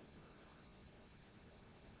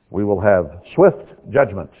 we will have swift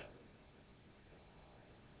judgment.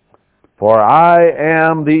 For I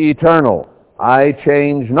am the Eternal, I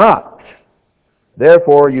change not.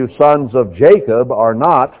 Therefore you sons of Jacob are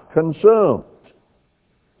not consumed.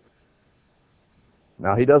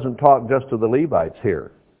 Now he doesn't talk just to the Levites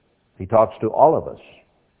here. He talks to all of us,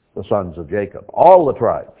 the sons of Jacob, all the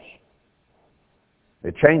tribes.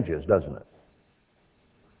 It changes, doesn't it?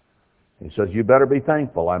 He says, you better be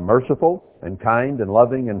thankful. I'm merciful and kind and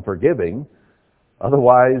loving and forgiving.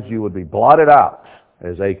 Otherwise, you would be blotted out,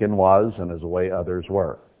 as Achan was and as the way others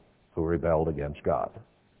were, who rebelled against God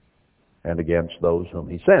and against those whom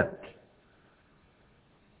he sent.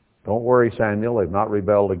 Don't worry, Samuel, they've not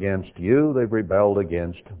rebelled against you, they've rebelled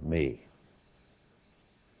against me.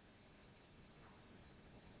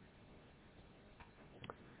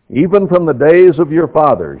 Even from the days of your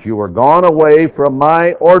fathers, you were gone away from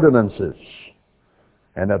my ordinances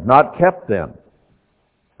and have not kept them.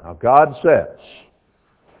 Now God says,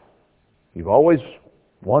 you've always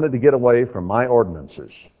wanted to get away from my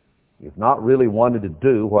ordinances. You've not really wanted to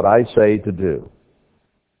do what I say to do.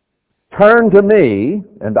 Turn to me,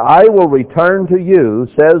 and I will return to you,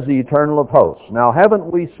 says the Eternal of hosts. Now,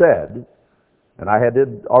 haven't we said, and I had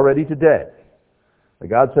it already today, that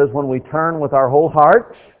God says when we turn with our whole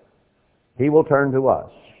heart, He will turn to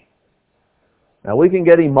us. Now, we can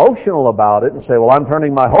get emotional about it and say, well, I'm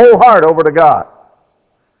turning my whole heart over to God.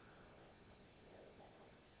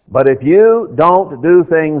 But if you don't do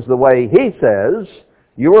things the way He says,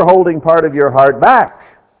 you are holding part of your heart back.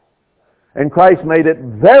 And Christ made it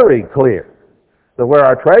very clear that where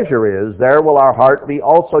our treasure is, there will our heart be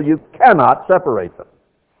also. You cannot separate them.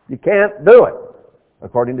 You can't do it,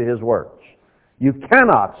 according to His words. You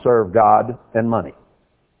cannot serve God and money.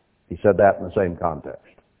 He said that in the same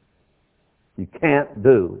context. You can't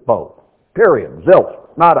do both. Period.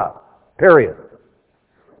 Zilch. Nada. Period.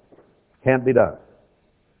 Can't be done.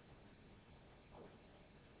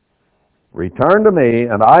 Return to me,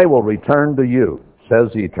 and I will return to you, says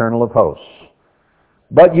the Eternal of hosts.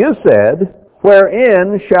 But you said,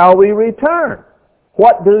 wherein shall we return?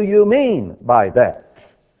 What do you mean by that?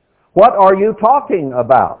 What are you talking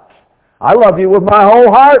about? I love you with my whole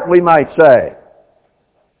heart, we might say.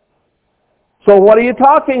 So what are you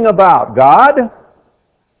talking about, God?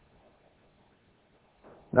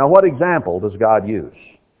 Now, what example does God use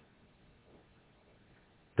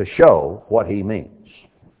to show what He means?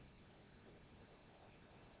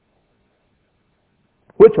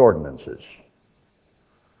 Which ordinances?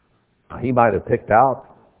 He might have picked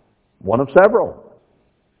out one of several.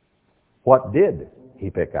 What did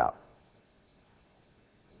He pick out?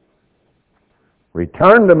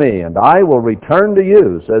 Return to me, and I will return to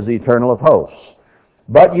you, says the Eternal of hosts.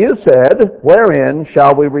 But you said, wherein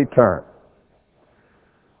shall we return?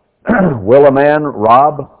 Will a man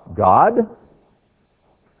rob God?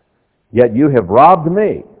 Yet you have robbed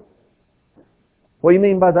me. What do you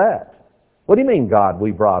mean by that? What do you mean, God,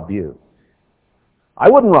 we've robbed you? I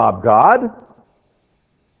wouldn't rob God.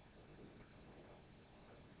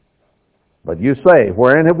 But you say,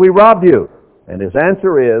 wherein have we robbed you? And His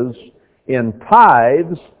answer is, in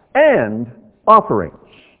tithes and offerings.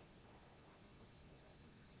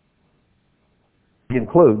 He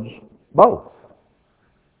includes both.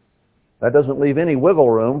 That doesn't leave any wiggle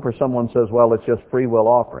room for someone says, well, it's just free will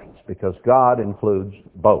offerings, because God includes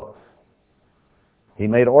both. He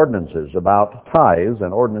made ordinances about tithes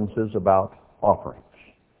and ordinances about offerings.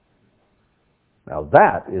 Now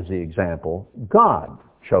that is the example God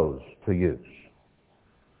chose to use.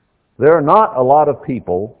 There are not a lot of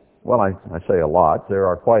people, well, I say a lot, there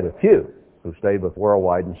are quite a few who stayed with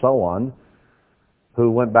Worldwide and so on, who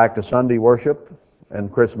went back to Sunday worship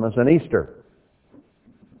and Christmas and Easter.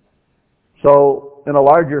 So, in a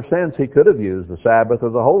larger sense, He could have used the Sabbath or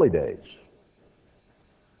the holy days.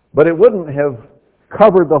 But it wouldn't have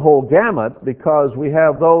covered the whole gamut, because we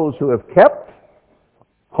have those who have kept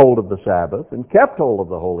hold of the Sabbath and kept hold of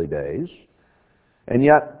the holy days, and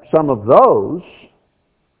yet some of those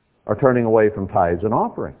are turning away from tithes and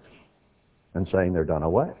offerings and saying they're done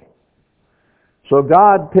away. So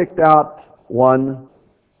God picked out one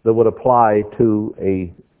that would apply to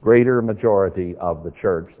a greater majority of the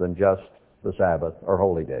church than just the Sabbath or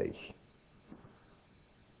holy days.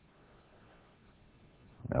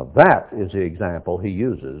 Now that is the example He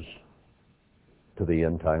uses to the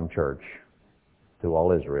end-time church, to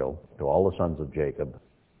all Israel, to all the sons of Jacob.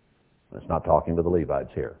 It's not talking to the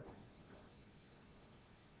Levites here.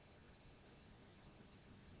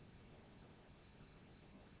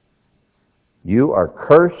 You are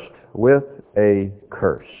cursed with a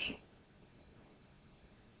curse.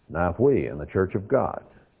 Now if we, in the church of God,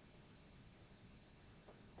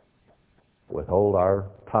 withhold our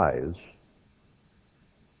tithes,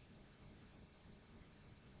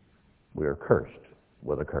 we are cursed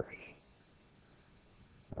with a curse.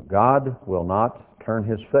 Now, God will not turn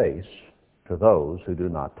His face to those who do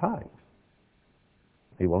not tithe.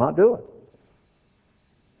 He will not do it.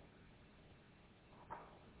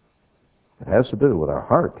 It has to do with our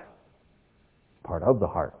heart. Part of the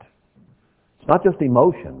heart. It's not just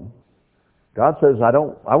emotion. God says,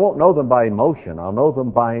 I won't know them by emotion. I'll know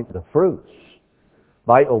them by the fruits,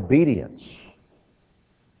 by obedience.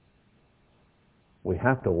 We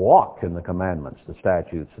have to walk in the commandments, the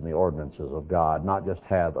statutes, and the ordinances of God, not just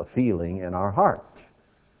have a feeling in our heart.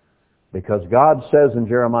 Because God says in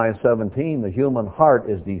Jeremiah 17, the human heart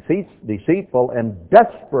is deceitful and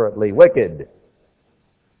desperately wicked.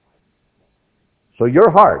 So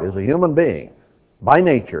your heart as a human being, by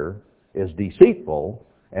nature, is deceitful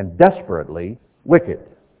and desperately wicked.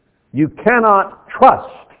 You cannot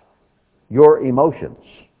trust your emotions,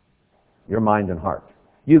 your mind and heart.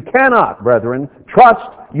 You cannot, brethren,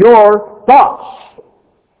 trust your thoughts.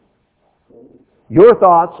 Your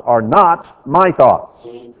thoughts are not my thoughts.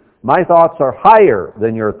 My thoughts are higher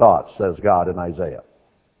than your thoughts, says God in Isaiah.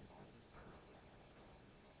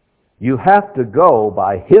 You have to go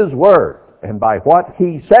by His Word and by what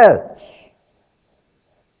He says.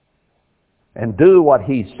 And do what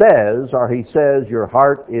He says, or He says your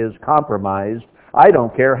heart is compromised. I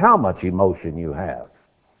don't care how much emotion you have.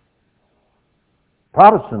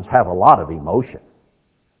 Protestants have a lot of emotion,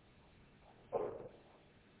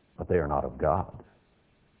 but they are not of God.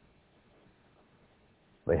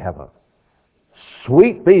 They have a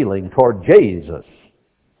sweet feeling toward Jesus,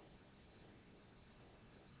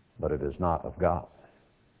 but it is not of God.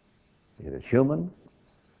 It is human,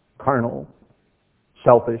 carnal,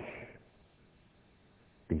 selfish,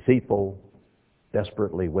 deceitful,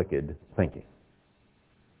 desperately wicked thinking.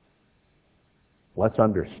 Let's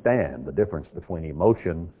understand the difference between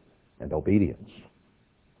emotion and obedience.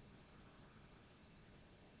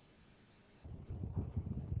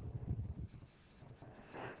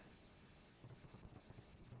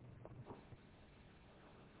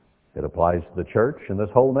 It applies to the church, and this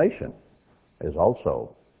whole nation is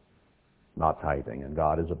also not tithing, and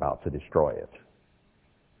God is about to destroy it,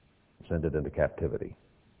 send it into captivity.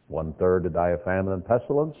 1/3 to die of famine and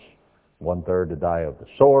pestilence, 1/3 to die of the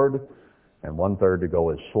sword, and 1/3 to go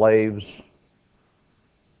as slaves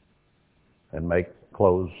and make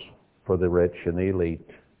clothes for the rich and the elite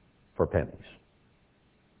for pennies.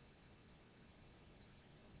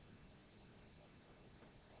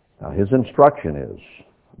 Now His instruction is,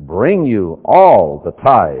 bring you all the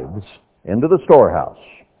tithes into the storehouse,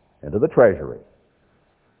 into the treasury,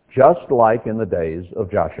 just like in the days of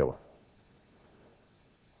Joshua.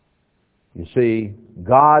 You see,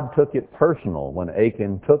 God took it personal when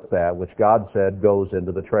Achan took that which God said goes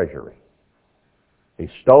into the treasury. He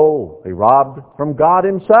stole, he robbed from God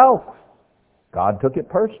Himself. God took it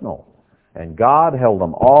personal, and God held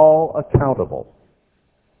them all accountable.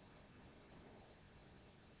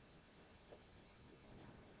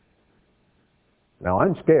 Now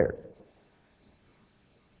I'm scared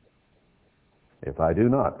if I do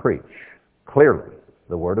not preach clearly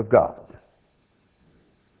the Word of God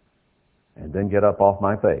and then get up off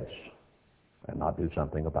my face and not do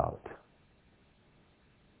something about it.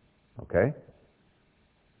 Okay?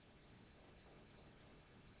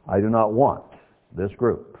 I do not want this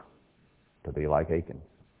group to be like Achan.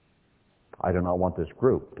 I do not want this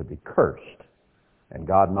group to be cursed and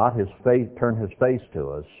God not turn His face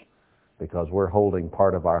to us because we're holding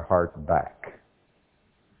part of our heart back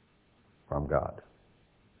from God.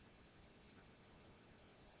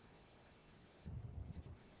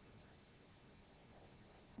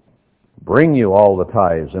 Bring you all the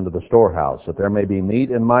tithes into the storehouse, that there may be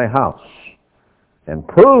meat in my house. And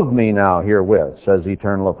prove me now herewith, says the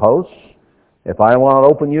Eternal of hosts, if I will not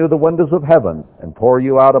open you the windows of heaven and pour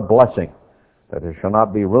you out a blessing, that there shall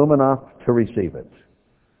not be room enough to receive it.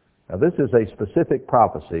 Now this is a specific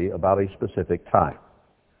prophecy about a specific time.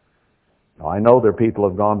 Now I know there are people who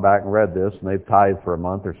have gone back and read this, and they've tithed for a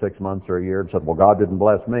month or 6 months or a year and said, well, God didn't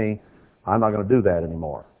bless me. I'm not going to do that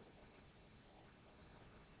anymore.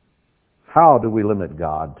 How do we limit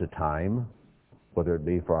God to time, whether it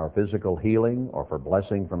be for our physical healing or for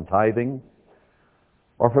blessing from tithing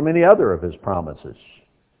or from any other of His promises?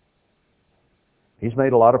 He's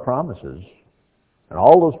made a lot of promises, and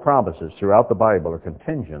all those promises throughout the Bible are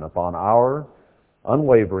contingent upon our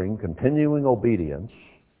unwavering, continuing obedience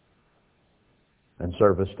and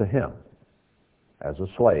service to Him as a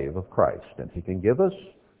slave of Christ. And He can give us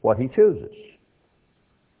what He chooses.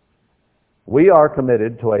 We are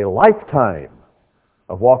committed to a lifetime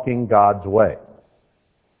of walking God's way.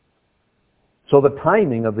 So the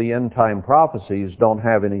timing of the end-time prophecies don't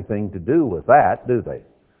have anything to do with that, do they?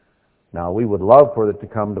 Now, we would love for it to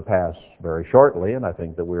come to pass very shortly, and I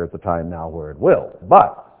think that we're at the time now where it will.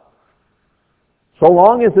 But so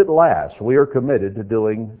long as it lasts, we are committed to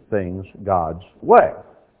doing things God's way.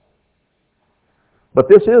 But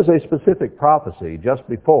this is a specific prophecy just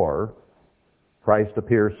before Christ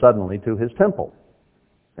appears suddenly to His temple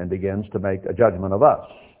and begins to make a judgment of us.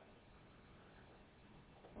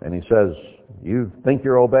 And He says, you think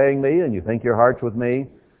you're obeying me and you think your heart's with me,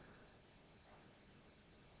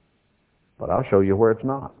 but I'll show you where it's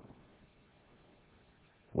not.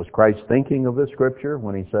 Was Christ thinking of this scripture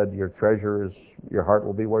when he said your heart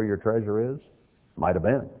will be where your treasure is? Might have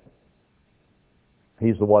been.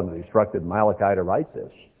 He's the one that instructed Malachi to write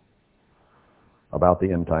this about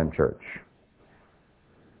the end-time church.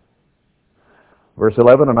 Verse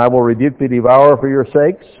 11, and I will rebuke the devourer for your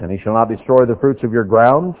sakes, and he shall not destroy the fruits of your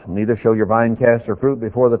ground, neither shall your vine cast her fruit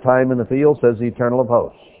before the time in the field, says the Eternal of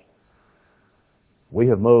hosts. We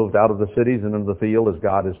have moved out of the cities and into the field as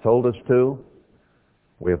God has told us to.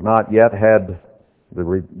 We have not yet had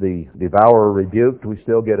the devourer rebuked. We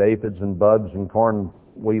still get aphids and bugs and corn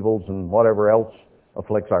weevils and whatever else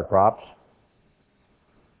afflicts our crops.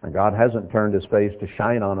 And God hasn't turned his face to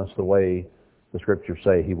shine on us the way the scriptures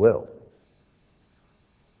say he will.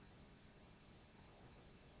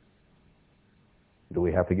 Do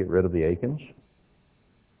we have to get rid of the Achans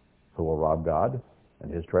who will rob God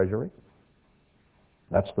and his treasury?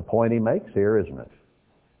 That's the point he makes here, isn't it?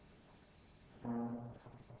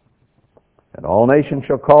 And all nations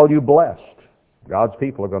shall call you blessed. God's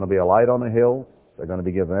people are going to be a light on a hill. They're going to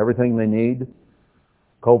be given everything they need,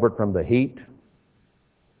 covert from the heat.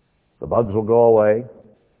 The bugs will go away.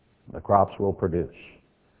 The crops will produce.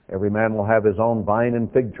 Every man will have his own vine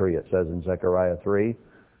and fig tree, it says in Zechariah 3,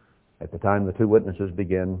 at the time the two witnesses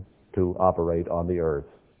begin to operate on the earth.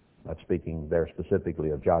 That's speaking there specifically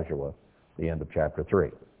of Joshua, the end of chapter 3.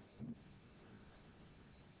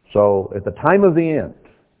 So at the time of the end,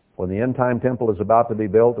 when the end-time temple is about to be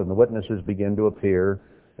built and the witnesses begin to appear,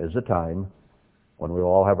 is the time when we will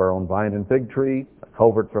all have our own vine and fig tree, a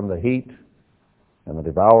covert from the heat, and the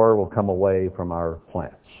devourer will come away from our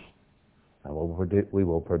plants, and we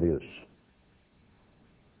will produce.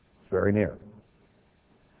 It's very near.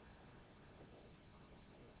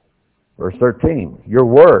 Verse 13, your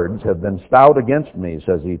words have been stout against me,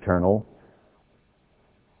 says the Eternal.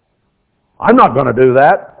 I'm not going to do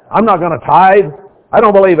that. I'm not going to tithe. I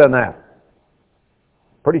don't believe in that.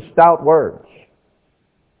 Pretty stout words.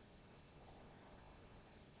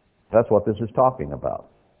 That's what this is talking about.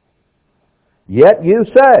 Yet you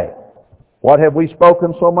say, what have we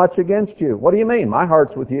spoken so much against you? What do you mean? My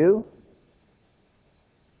heart's with you.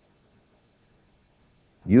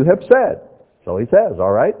 You have said. So he says,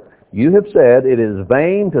 all right. You have said, it is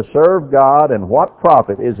vain to serve God, and what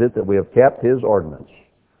profit is it that we have kept his ordinance?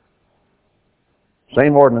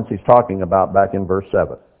 Same ordinance he's talking about back in verse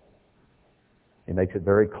 7. He makes it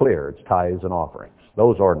very clear. It's tithes and offerings.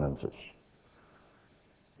 Those ordinances.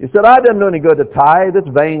 You said, I didn't do any good to tithe. It's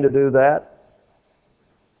vain to do that.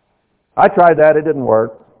 I tried that. It didn't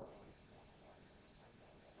work.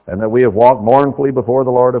 And that we have walked mournfully before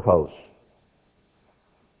the Lord of hosts.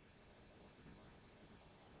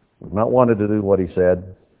 We've not wanted to do what he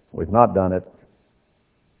said. We've not done it.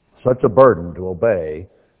 Such a burden to obey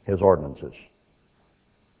his ordinances.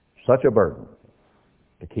 Such a burden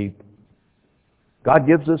to keep. God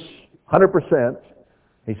gives us 100%.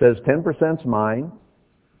 He says 10%'s mine.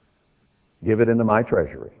 Give it into my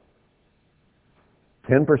treasury.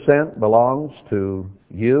 10% belongs to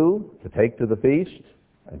you to take to the feast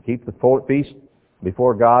and keep the feast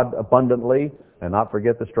before God abundantly and not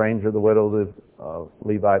forget the stranger, the widow, the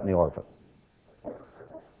Levite, and the orphan.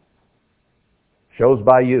 Shows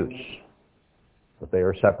by use that they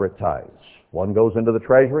are separate tithes. One goes into the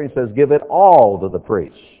treasury and says, give it all to the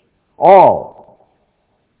priests. All.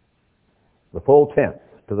 The full tenth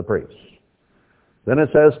to the priests. Then it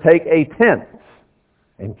says, take a tenth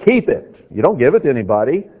and keep it. You don't give it to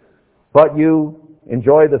anybody, but you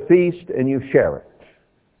enjoy the feast and you share it.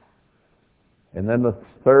 And then the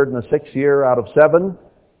third and the sixth year out of 7,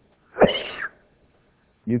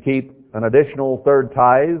 you keep an additional third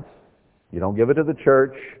tithe. You don't give it to the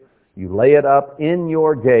church. You lay it up in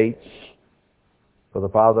your gates for the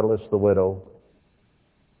fatherless, the widow,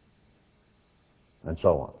 and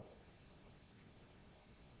so on.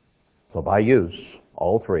 So by use,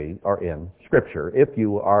 all three are in Scripture, if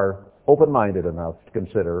you are open-minded enough to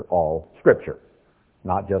consider all Scripture,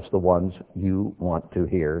 not just the ones you want to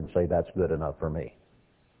hear and say, that's good enough for me.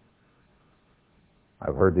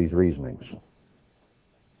 I've heard these reasonings.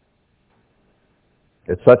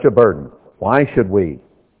 It's such a burden. Why should we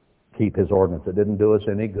keep his ordinance? It didn't do us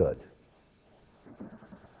any good.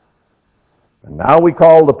 And now we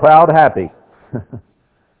call the proud happy.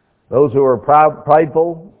 Those who are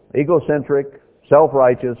prideful, egocentric,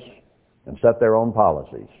 self-righteous, and set their own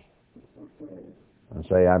policies and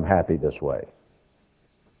say, I'm happy this way.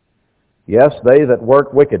 Yes, they that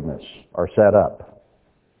work wickedness are set up.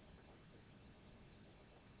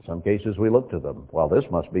 In some cases we look to them. Well, this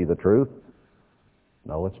must be the truth.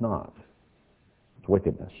 No, it's not. It's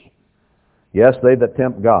wickedness. Yes, they that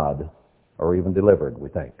tempt God are even delivered, we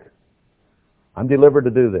think. I'm delivered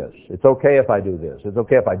to do this. It's okay if I do this. It's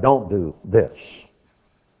okay if I don't do this.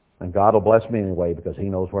 And God will bless me anyway because He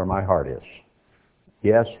knows where my heart is.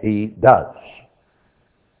 Yes, He does.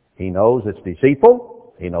 He knows it's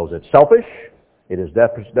deceitful. He knows it's selfish. It is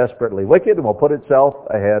desperately wicked and will put itself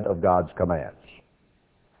ahead of God's commands.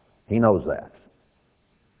 He knows that.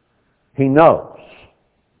 He knows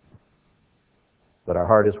that our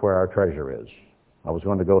heart is where our treasure is. I was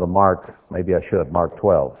going to go to Mark, maybe I should, Mark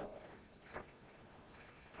 12.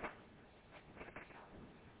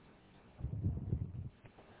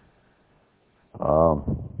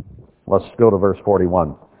 Let's go to verse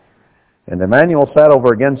 41. And Emmanuel sat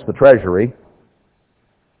over against the treasury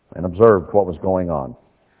and observed what was going on.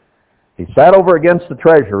 He sat over against the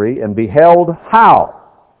treasury and beheld how.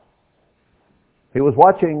 He was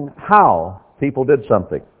watching how people did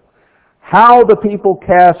something. How the people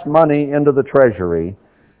cast money into the treasury,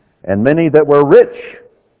 and many that were rich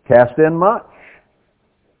cast in much.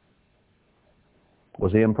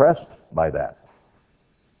 Was he impressed by that?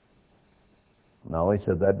 No, he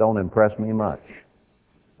said, that don't impress me much.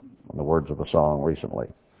 In the words of a song recently.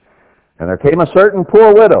 And there came a certain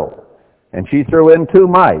poor widow, and she threw in 2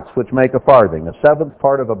 mites, which make a farthing, a 7th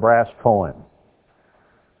part of a brass coin.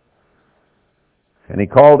 And he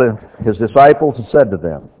called his disciples and said to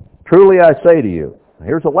them, truly I say to you,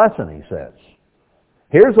 here's a lesson, he says.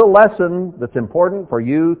 Here's a lesson that's important for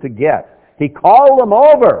you to get. He called them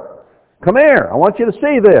over. Come here, I want you to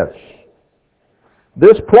see this.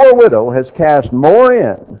 This poor widow has cast more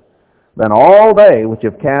in than all they which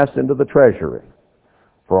have cast into the treasury.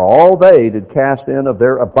 For all they did cast in of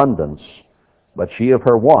their abundance, but she of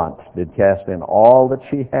her want did cast in all that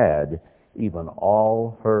she had, even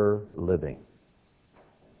all her living.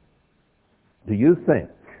 Do you think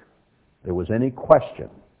there was any question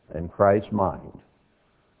in Christ's mind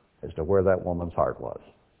as to where that woman's heart was?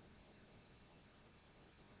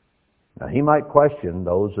 Now, he might question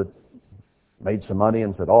those that made some money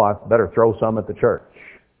and said, oh, I better throw some at the church.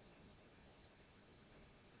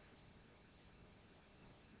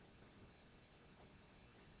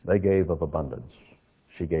 They gave of abundance.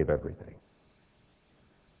 She gave everything.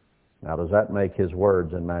 Now, does that make his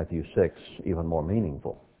words in Matthew 6 even more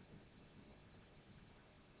meaningful?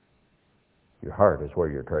 Your heart is where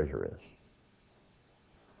your treasure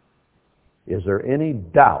is. Is there any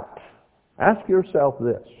doubt? Ask yourself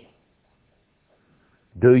this.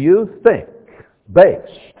 Do you think,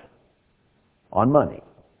 based on money,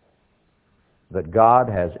 that God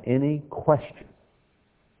has any question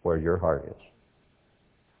where your heart is?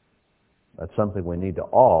 That's something we need to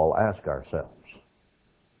all ask ourselves.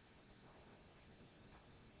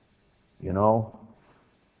 You know,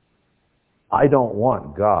 I don't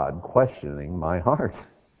want God questioning my heart.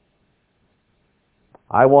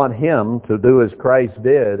 I want Him to do as Christ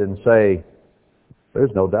did and say,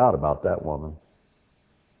 there's no doubt about that woman.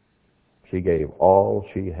 She gave all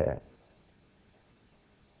she had.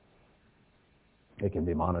 It can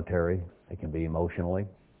be monetary. It can be emotionally.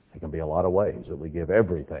 It can be a lot of ways that we give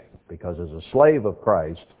everything. Because as a slave of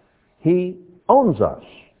Christ, He owns us.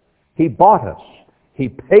 He bought us. He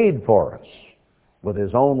paid for us with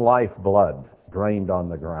His own lifeblood drained on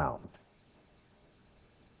the ground.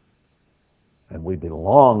 And we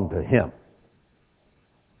belong to Him.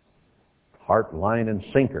 Heart, line, and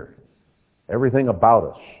sinker. Everything about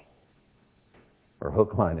us. Or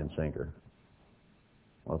hook, line, and sinker.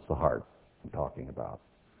 What's the heart I'm talking about?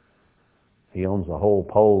 He owns the whole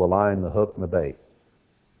pole, the line, the hook, and the bait.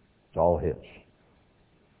 It's all His.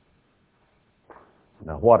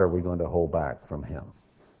 Now, what are we going to hold back from Him?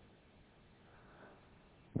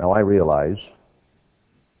 Now, I realize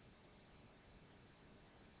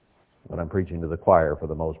that I'm preaching to the choir for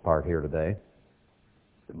the most part here today,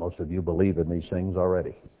 that most of you believe in these things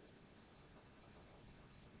already.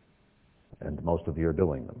 And most of you are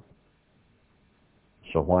doing them.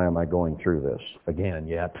 So why am I going through this again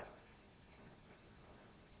yet?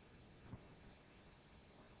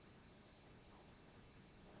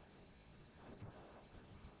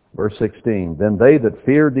 Verse 16, then they that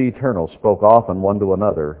feared the Eternal spoke often one to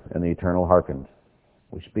another, and the Eternal hearkened.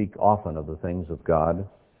 We speak often of the things of God.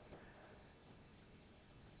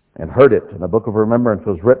 And heard it, and a book of remembrance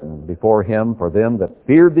was written before Him for them that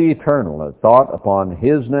feared the Eternal, and thought upon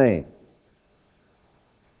His name.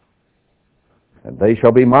 And they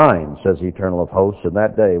shall be mine, says the Eternal of hosts, in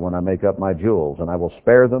that day when I make up my jewels, and I will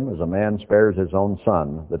spare them as a man spares his own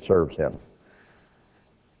son that serves him.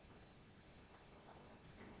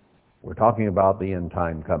 We're talking about the end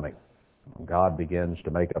time coming. God begins to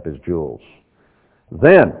make up His jewels.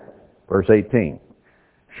 Then, verse 18,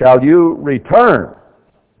 shall you return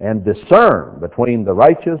and discern between the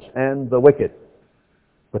righteous and the wicked,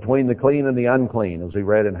 between the clean and the unclean, as we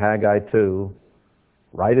read in Haggai 2,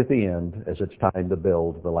 right at the end as it's time to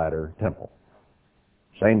build the latter temple.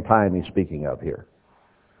 Same time he's speaking of here.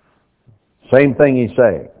 Same thing he's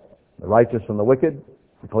saying. The righteous and the wicked,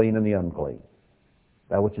 the clean and the unclean.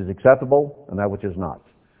 That which is acceptable and that which is not.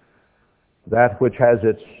 That which has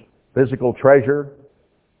its physical treasure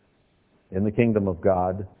in the kingdom of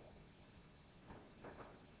God,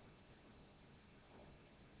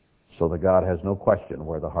 so that God has no question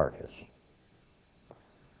where the heart is.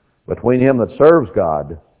 Between him that serves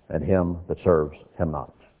God and him that serves him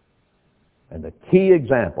not. And the key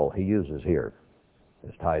example he uses here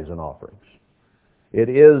is tithes and offerings. It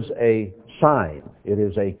is a sign. It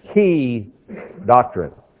is a key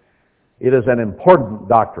doctrine. It is an important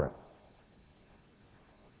doctrine.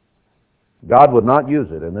 God would not use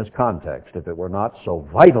it in this context if it were not so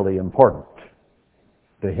vitally important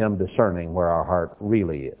to him discerning where our heart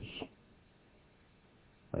really is.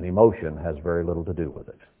 And emotion has very little to do with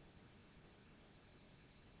it.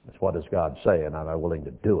 It's what does God say, and am I willing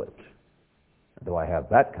to do it? Do I have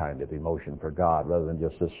that kind of emotion for God rather than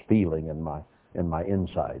just this feeling in my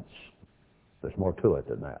insides? There's more to it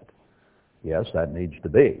than that. Yes, that needs to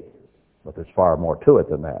be, but there's far more to it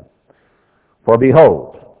than that. For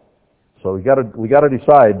behold, so we got to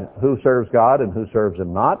decide who serves God and who serves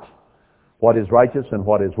him not, what is righteous and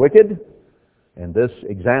what is wicked. And this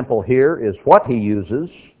example here is what he uses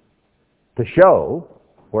to show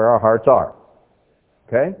where our hearts are.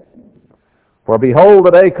 Okay? For behold,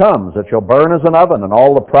 the day comes that shall burn as an oven, and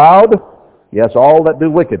all the proud, yes, all that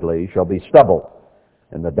do wickedly, shall be stubble.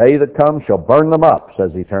 And the day that comes shall burn them up,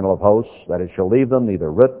 says the Eternal of Hosts, that it shall leave them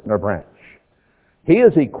neither root nor branch. He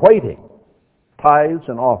is equating tithes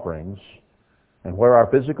and offerings and where our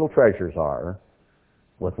physical treasures are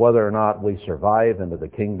with whether or not we survive into the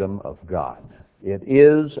kingdom of God. It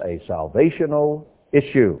is a salvational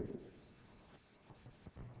issue.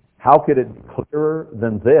 How could it be clearer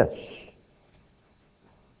than this?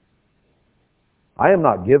 I am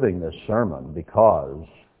not giving this sermon because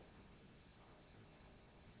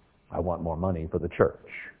I want more money for the church.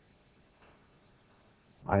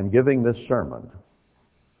 I am giving this sermon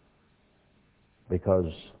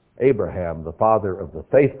because Abraham, the father of the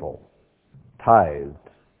faithful, tithed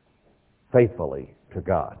faithfully to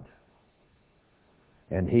God.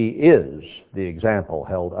 And he is the example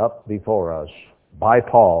held up before us by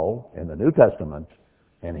Paul in the New Testament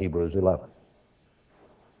in Hebrews 11.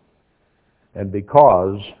 And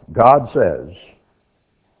because God says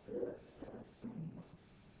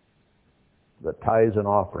that tithes and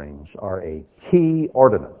offerings are a key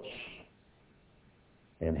ordinance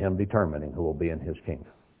in him determining who will be in his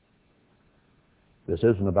kingdom. This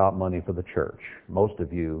isn't about money for the church. Most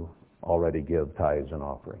of you already give tithes and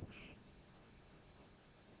offerings.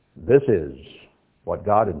 This is what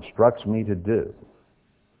God instructs me to do,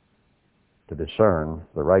 to discern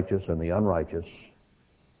the righteous and the unrighteous,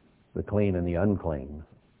 the clean and the unclean,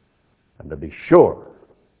 and to be sure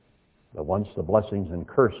that once the blessings and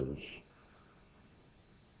curses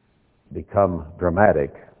become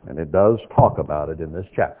dramatic, and it does talk about it in this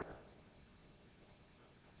chapter,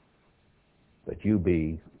 that you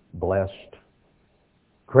be blessed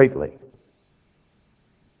greatly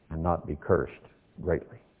and not be cursed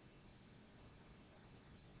greatly.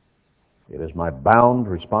 It is my bound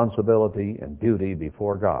responsibility and duty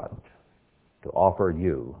before God to offer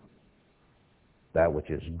you that which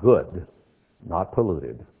is good, not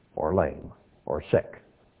polluted or lame or sick,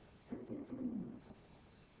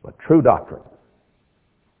 but true doctrine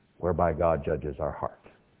whereby God judges our heart.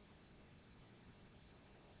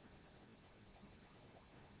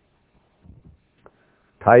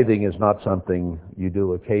 Tithing is not something you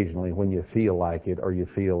do occasionally when you feel like it or you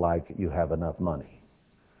feel like you have enough money.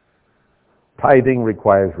 Tithing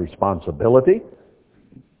requires responsibility.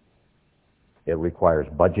 It requires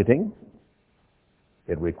budgeting.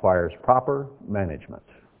 It requires proper management.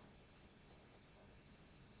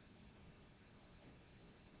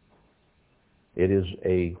 It is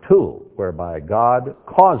a tool whereby God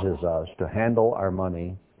causes us to handle our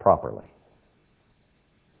money properly.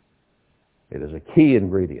 It is a key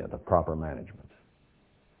ingredient of proper management.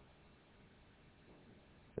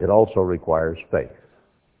 It also requires faith.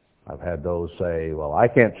 I've had those say, well, I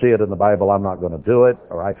can't see it in the Bible, I'm not going to do it,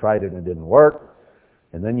 or I tried it and it didn't work.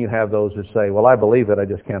 And then you have those who say, well, I believe it, I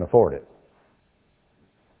just can't afford it.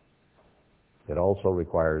 It also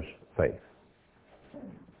requires faith.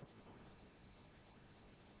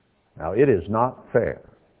 Now, it is not fair.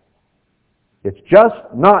 It's just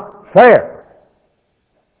not fair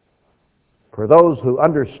for those who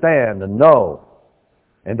understand and know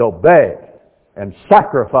and obey and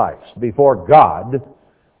sacrifice before God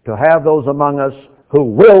to have those among us who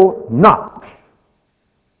will not,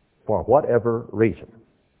 for whatever reason.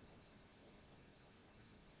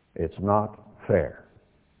 It's not fair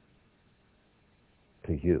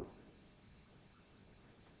to you.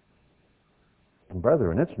 And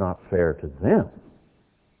brethren, it's not fair to them.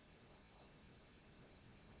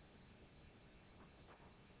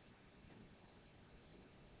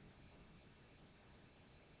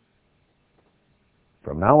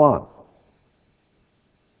 From now on,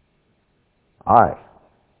 I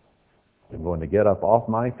am going to get up off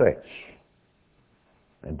my face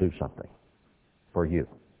and do something for you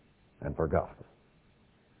and for God.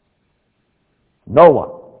 No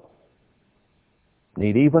one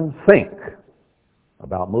need even think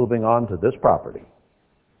about moving on to this property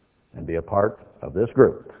and be a part of this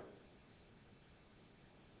group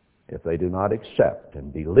if they do not accept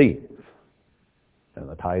and believe in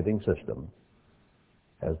the tithing system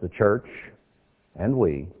as the church and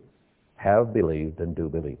we have believed and do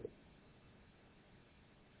believe it.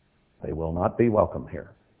 They will not be welcome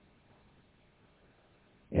here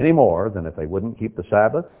any more than if they wouldn't keep the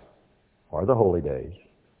Sabbath or the holy days.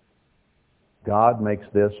 God makes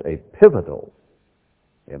this a pivotal,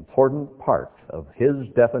 important part of His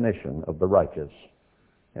definition of the righteous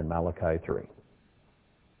in Malachi 3.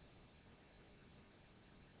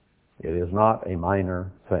 It is not a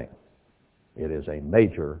minor thing. It is a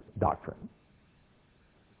major doctrine.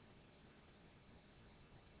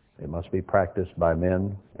 It must be practiced by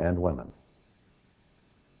men and women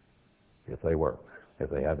if they work, if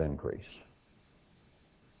they have increase.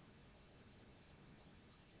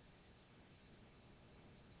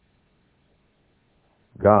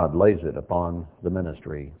 God lays it upon the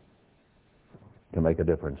ministry to make a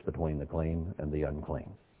difference between the clean and the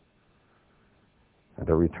unclean, and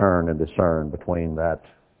to return and discern between that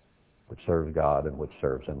which serves God and which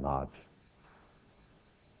serves Him not.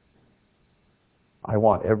 I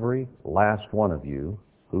want every last one of you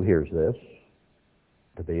who hears this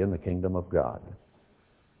to be in the kingdom of God.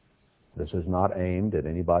 This is not aimed at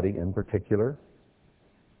anybody in particular.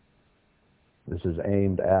 This is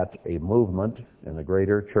aimed at a movement in the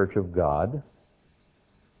greater church of God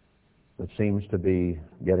that seems to be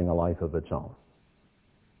getting a life of its own.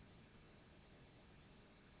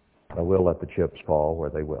 I will let the chips fall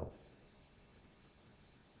where they will.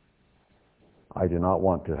 I do not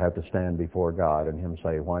want to have to stand before God and Him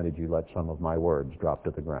say, "Why did you let some of my words drop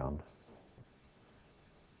to the ground?"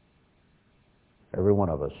 Every one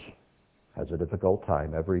of us has a difficult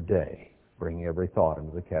time every day bringing every thought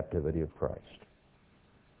into the captivity of Christ.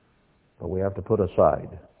 But we have to put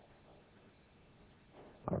aside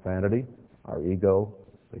our vanity, our ego,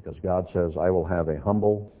 because God says, "I will have a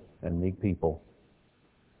humble and meek people,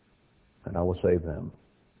 and I will save them,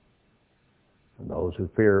 and those who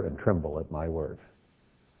fear and tremble at my word."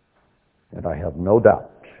 And I have no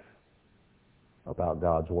doubt about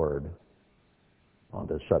God's word on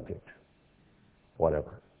this subject,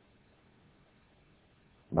 whatever.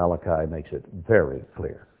 Malachi makes it very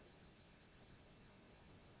clear.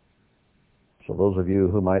 So those of you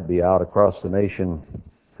who might be out across the nation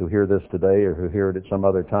who hear this today or who hear it at some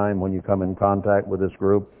other time, when you come in contact with this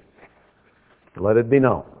group, let it be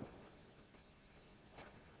known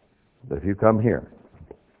that if you come here,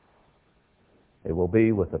 it will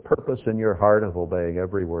be with the purpose in your heart of obeying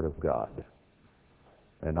every word of God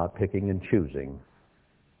and not picking and choosing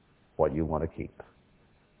what you want to keep.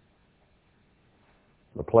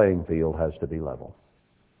 The playing field has to be level.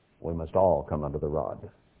 We must all come under the rod.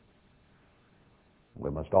 We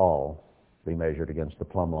must all be measured against the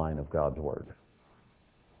plumb line of God's word.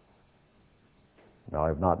 Now,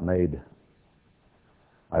 I've made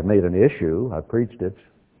an issue, I've preached it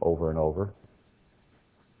over and over,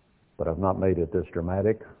 but I've not made it this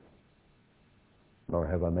dramatic, nor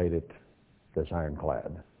have I made it this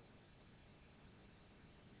ironclad.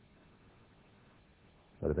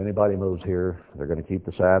 But if anybody moves here, they're going to keep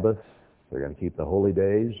the Sabbath, they're going to keep the holy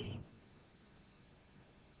days,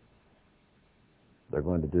 they're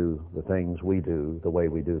going to do the things we do the way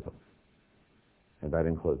we do them. And that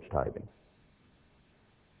includes tithing.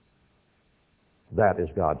 That is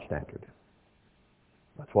God's standard.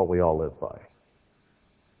 That's what we all live by.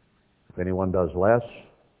 If anyone does less,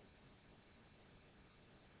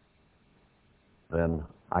 then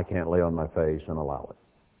I can't lay on my face and allow it.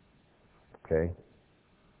 Okay?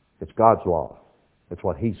 It's God's law. It's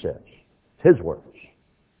what He says. It's His words.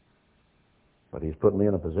 But He's put me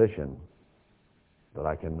in a position that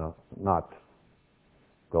I can not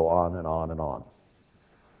go on and on and on.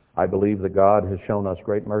 I believe that God has shown us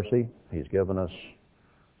great mercy. He's given us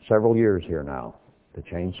several years here now to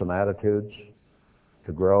change some attitudes,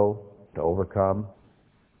 to grow, to overcome.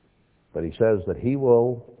 But he says that he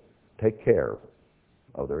will take care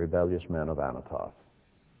of the rebellious men of Anathoth,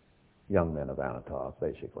 young men of Anathoth,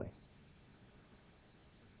 basically.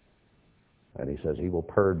 And he says he will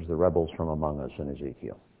purge the rebels from among us in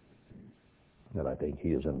Ezekiel. And I think he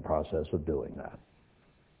is in the process of doing that.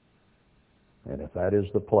 And if that is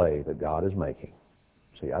the play that God is making,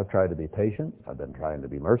 see, I've tried to be patient. I've been trying to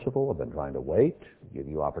be merciful. I've been trying to wait, give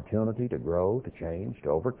you opportunity to grow, to change, to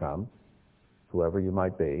overcome, whoever you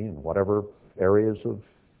might be, in whatever areas of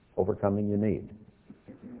overcoming you need.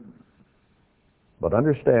 But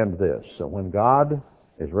understand this, that when God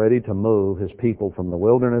is ready to move his people from the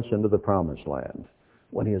wilderness into the promised land,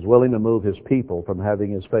 when he is willing to move his people from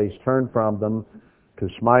having his face turned from them to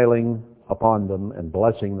smiling upon them and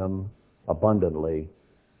blessing them abundantly,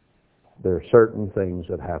 there are certain things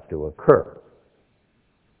that have to occur.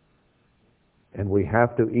 And we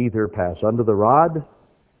have to either pass under the rod,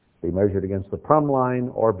 be measured against the plumb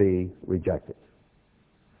line, or be rejected.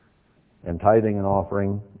 And tithing and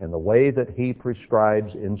offering, in the way that he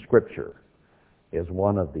prescribes in Scripture, is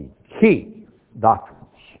one of the key doctrines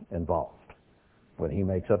involved when he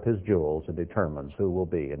makes up his jewels and determines who will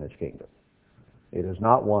be in his kingdom. It is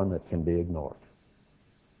not one that can be ignored.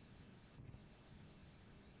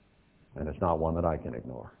 And it's not one that I can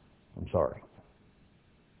ignore. I'm sorry.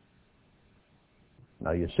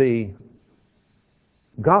 Now you see,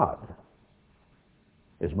 God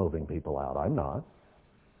is moving people out. I'm not.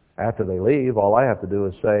 After they leave, all I have to do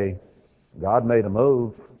is say, God made a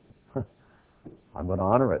move. I'm going to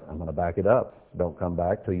honor it. I'm going to back it up. Don't come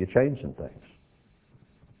back till you change some things.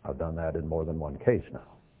 I've done that in more than one case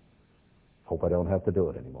now. Hope I don't have to do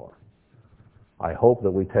it anymore. I hope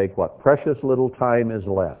that we take what precious little time is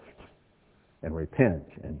left and repent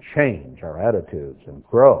and change our attitudes and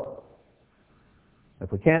grow.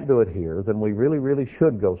 If we can't do it here, then we really, really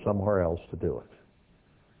should go somewhere else to do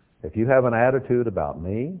it. If you have an attitude about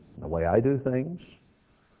me, the way I do things,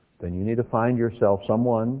 then you need to find yourself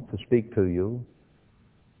someone to speak to you,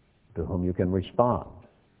 to whom you can respond,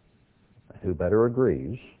 who better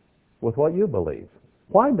agrees with what you believe.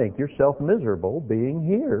 Why make yourself miserable being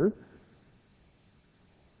here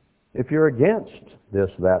if you're against this,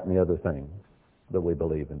 that, and the other thing that we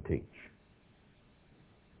believe and teach?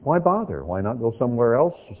 Why bother? Why not go somewhere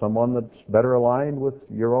else, someone that's better aligned with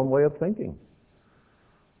your own way of thinking?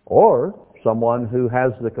 Or someone who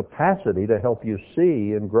has the capacity to help you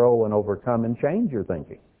see and grow and overcome and change your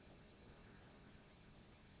thinking.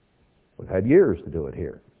 We've had years to do it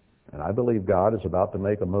here. And I believe God is about to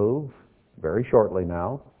make a move very shortly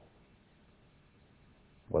now,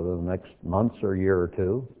 whether the next months or year or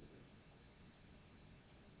two,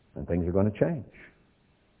 and things are going to change.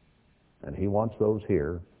 And he wants those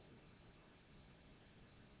here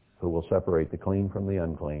who will separate the clean from the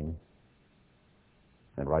unclean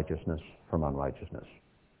and righteousness from unrighteousness.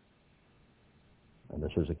 And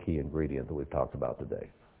this is a key ingredient that we've talked about today.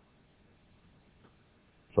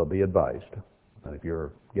 So be advised. And if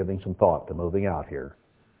you're giving some thought to moving out here,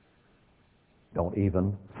 don't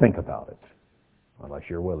even think about it unless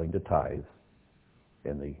you're willing to tithe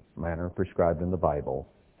in the manner prescribed in the Bible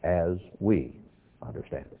as we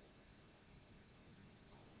understand it.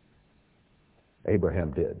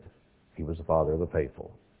 Abraham did. He was the father of the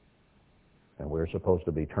faithful. And we're supposed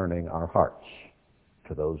to be turning our hearts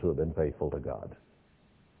to those who have been faithful to God.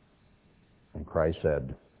 And Christ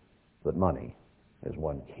said that money is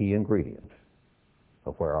one key ingredient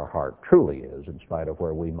of where our heart truly is, in spite of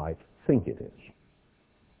where we might think it is.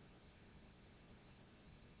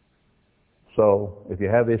 So, if you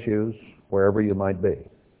have issues, wherever you might be,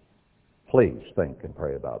 please think and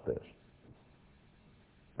pray about this.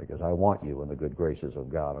 Because I want you in the good graces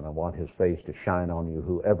of God, and I want his face to shine on you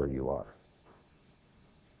whoever you are.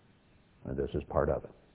 And this is part of it.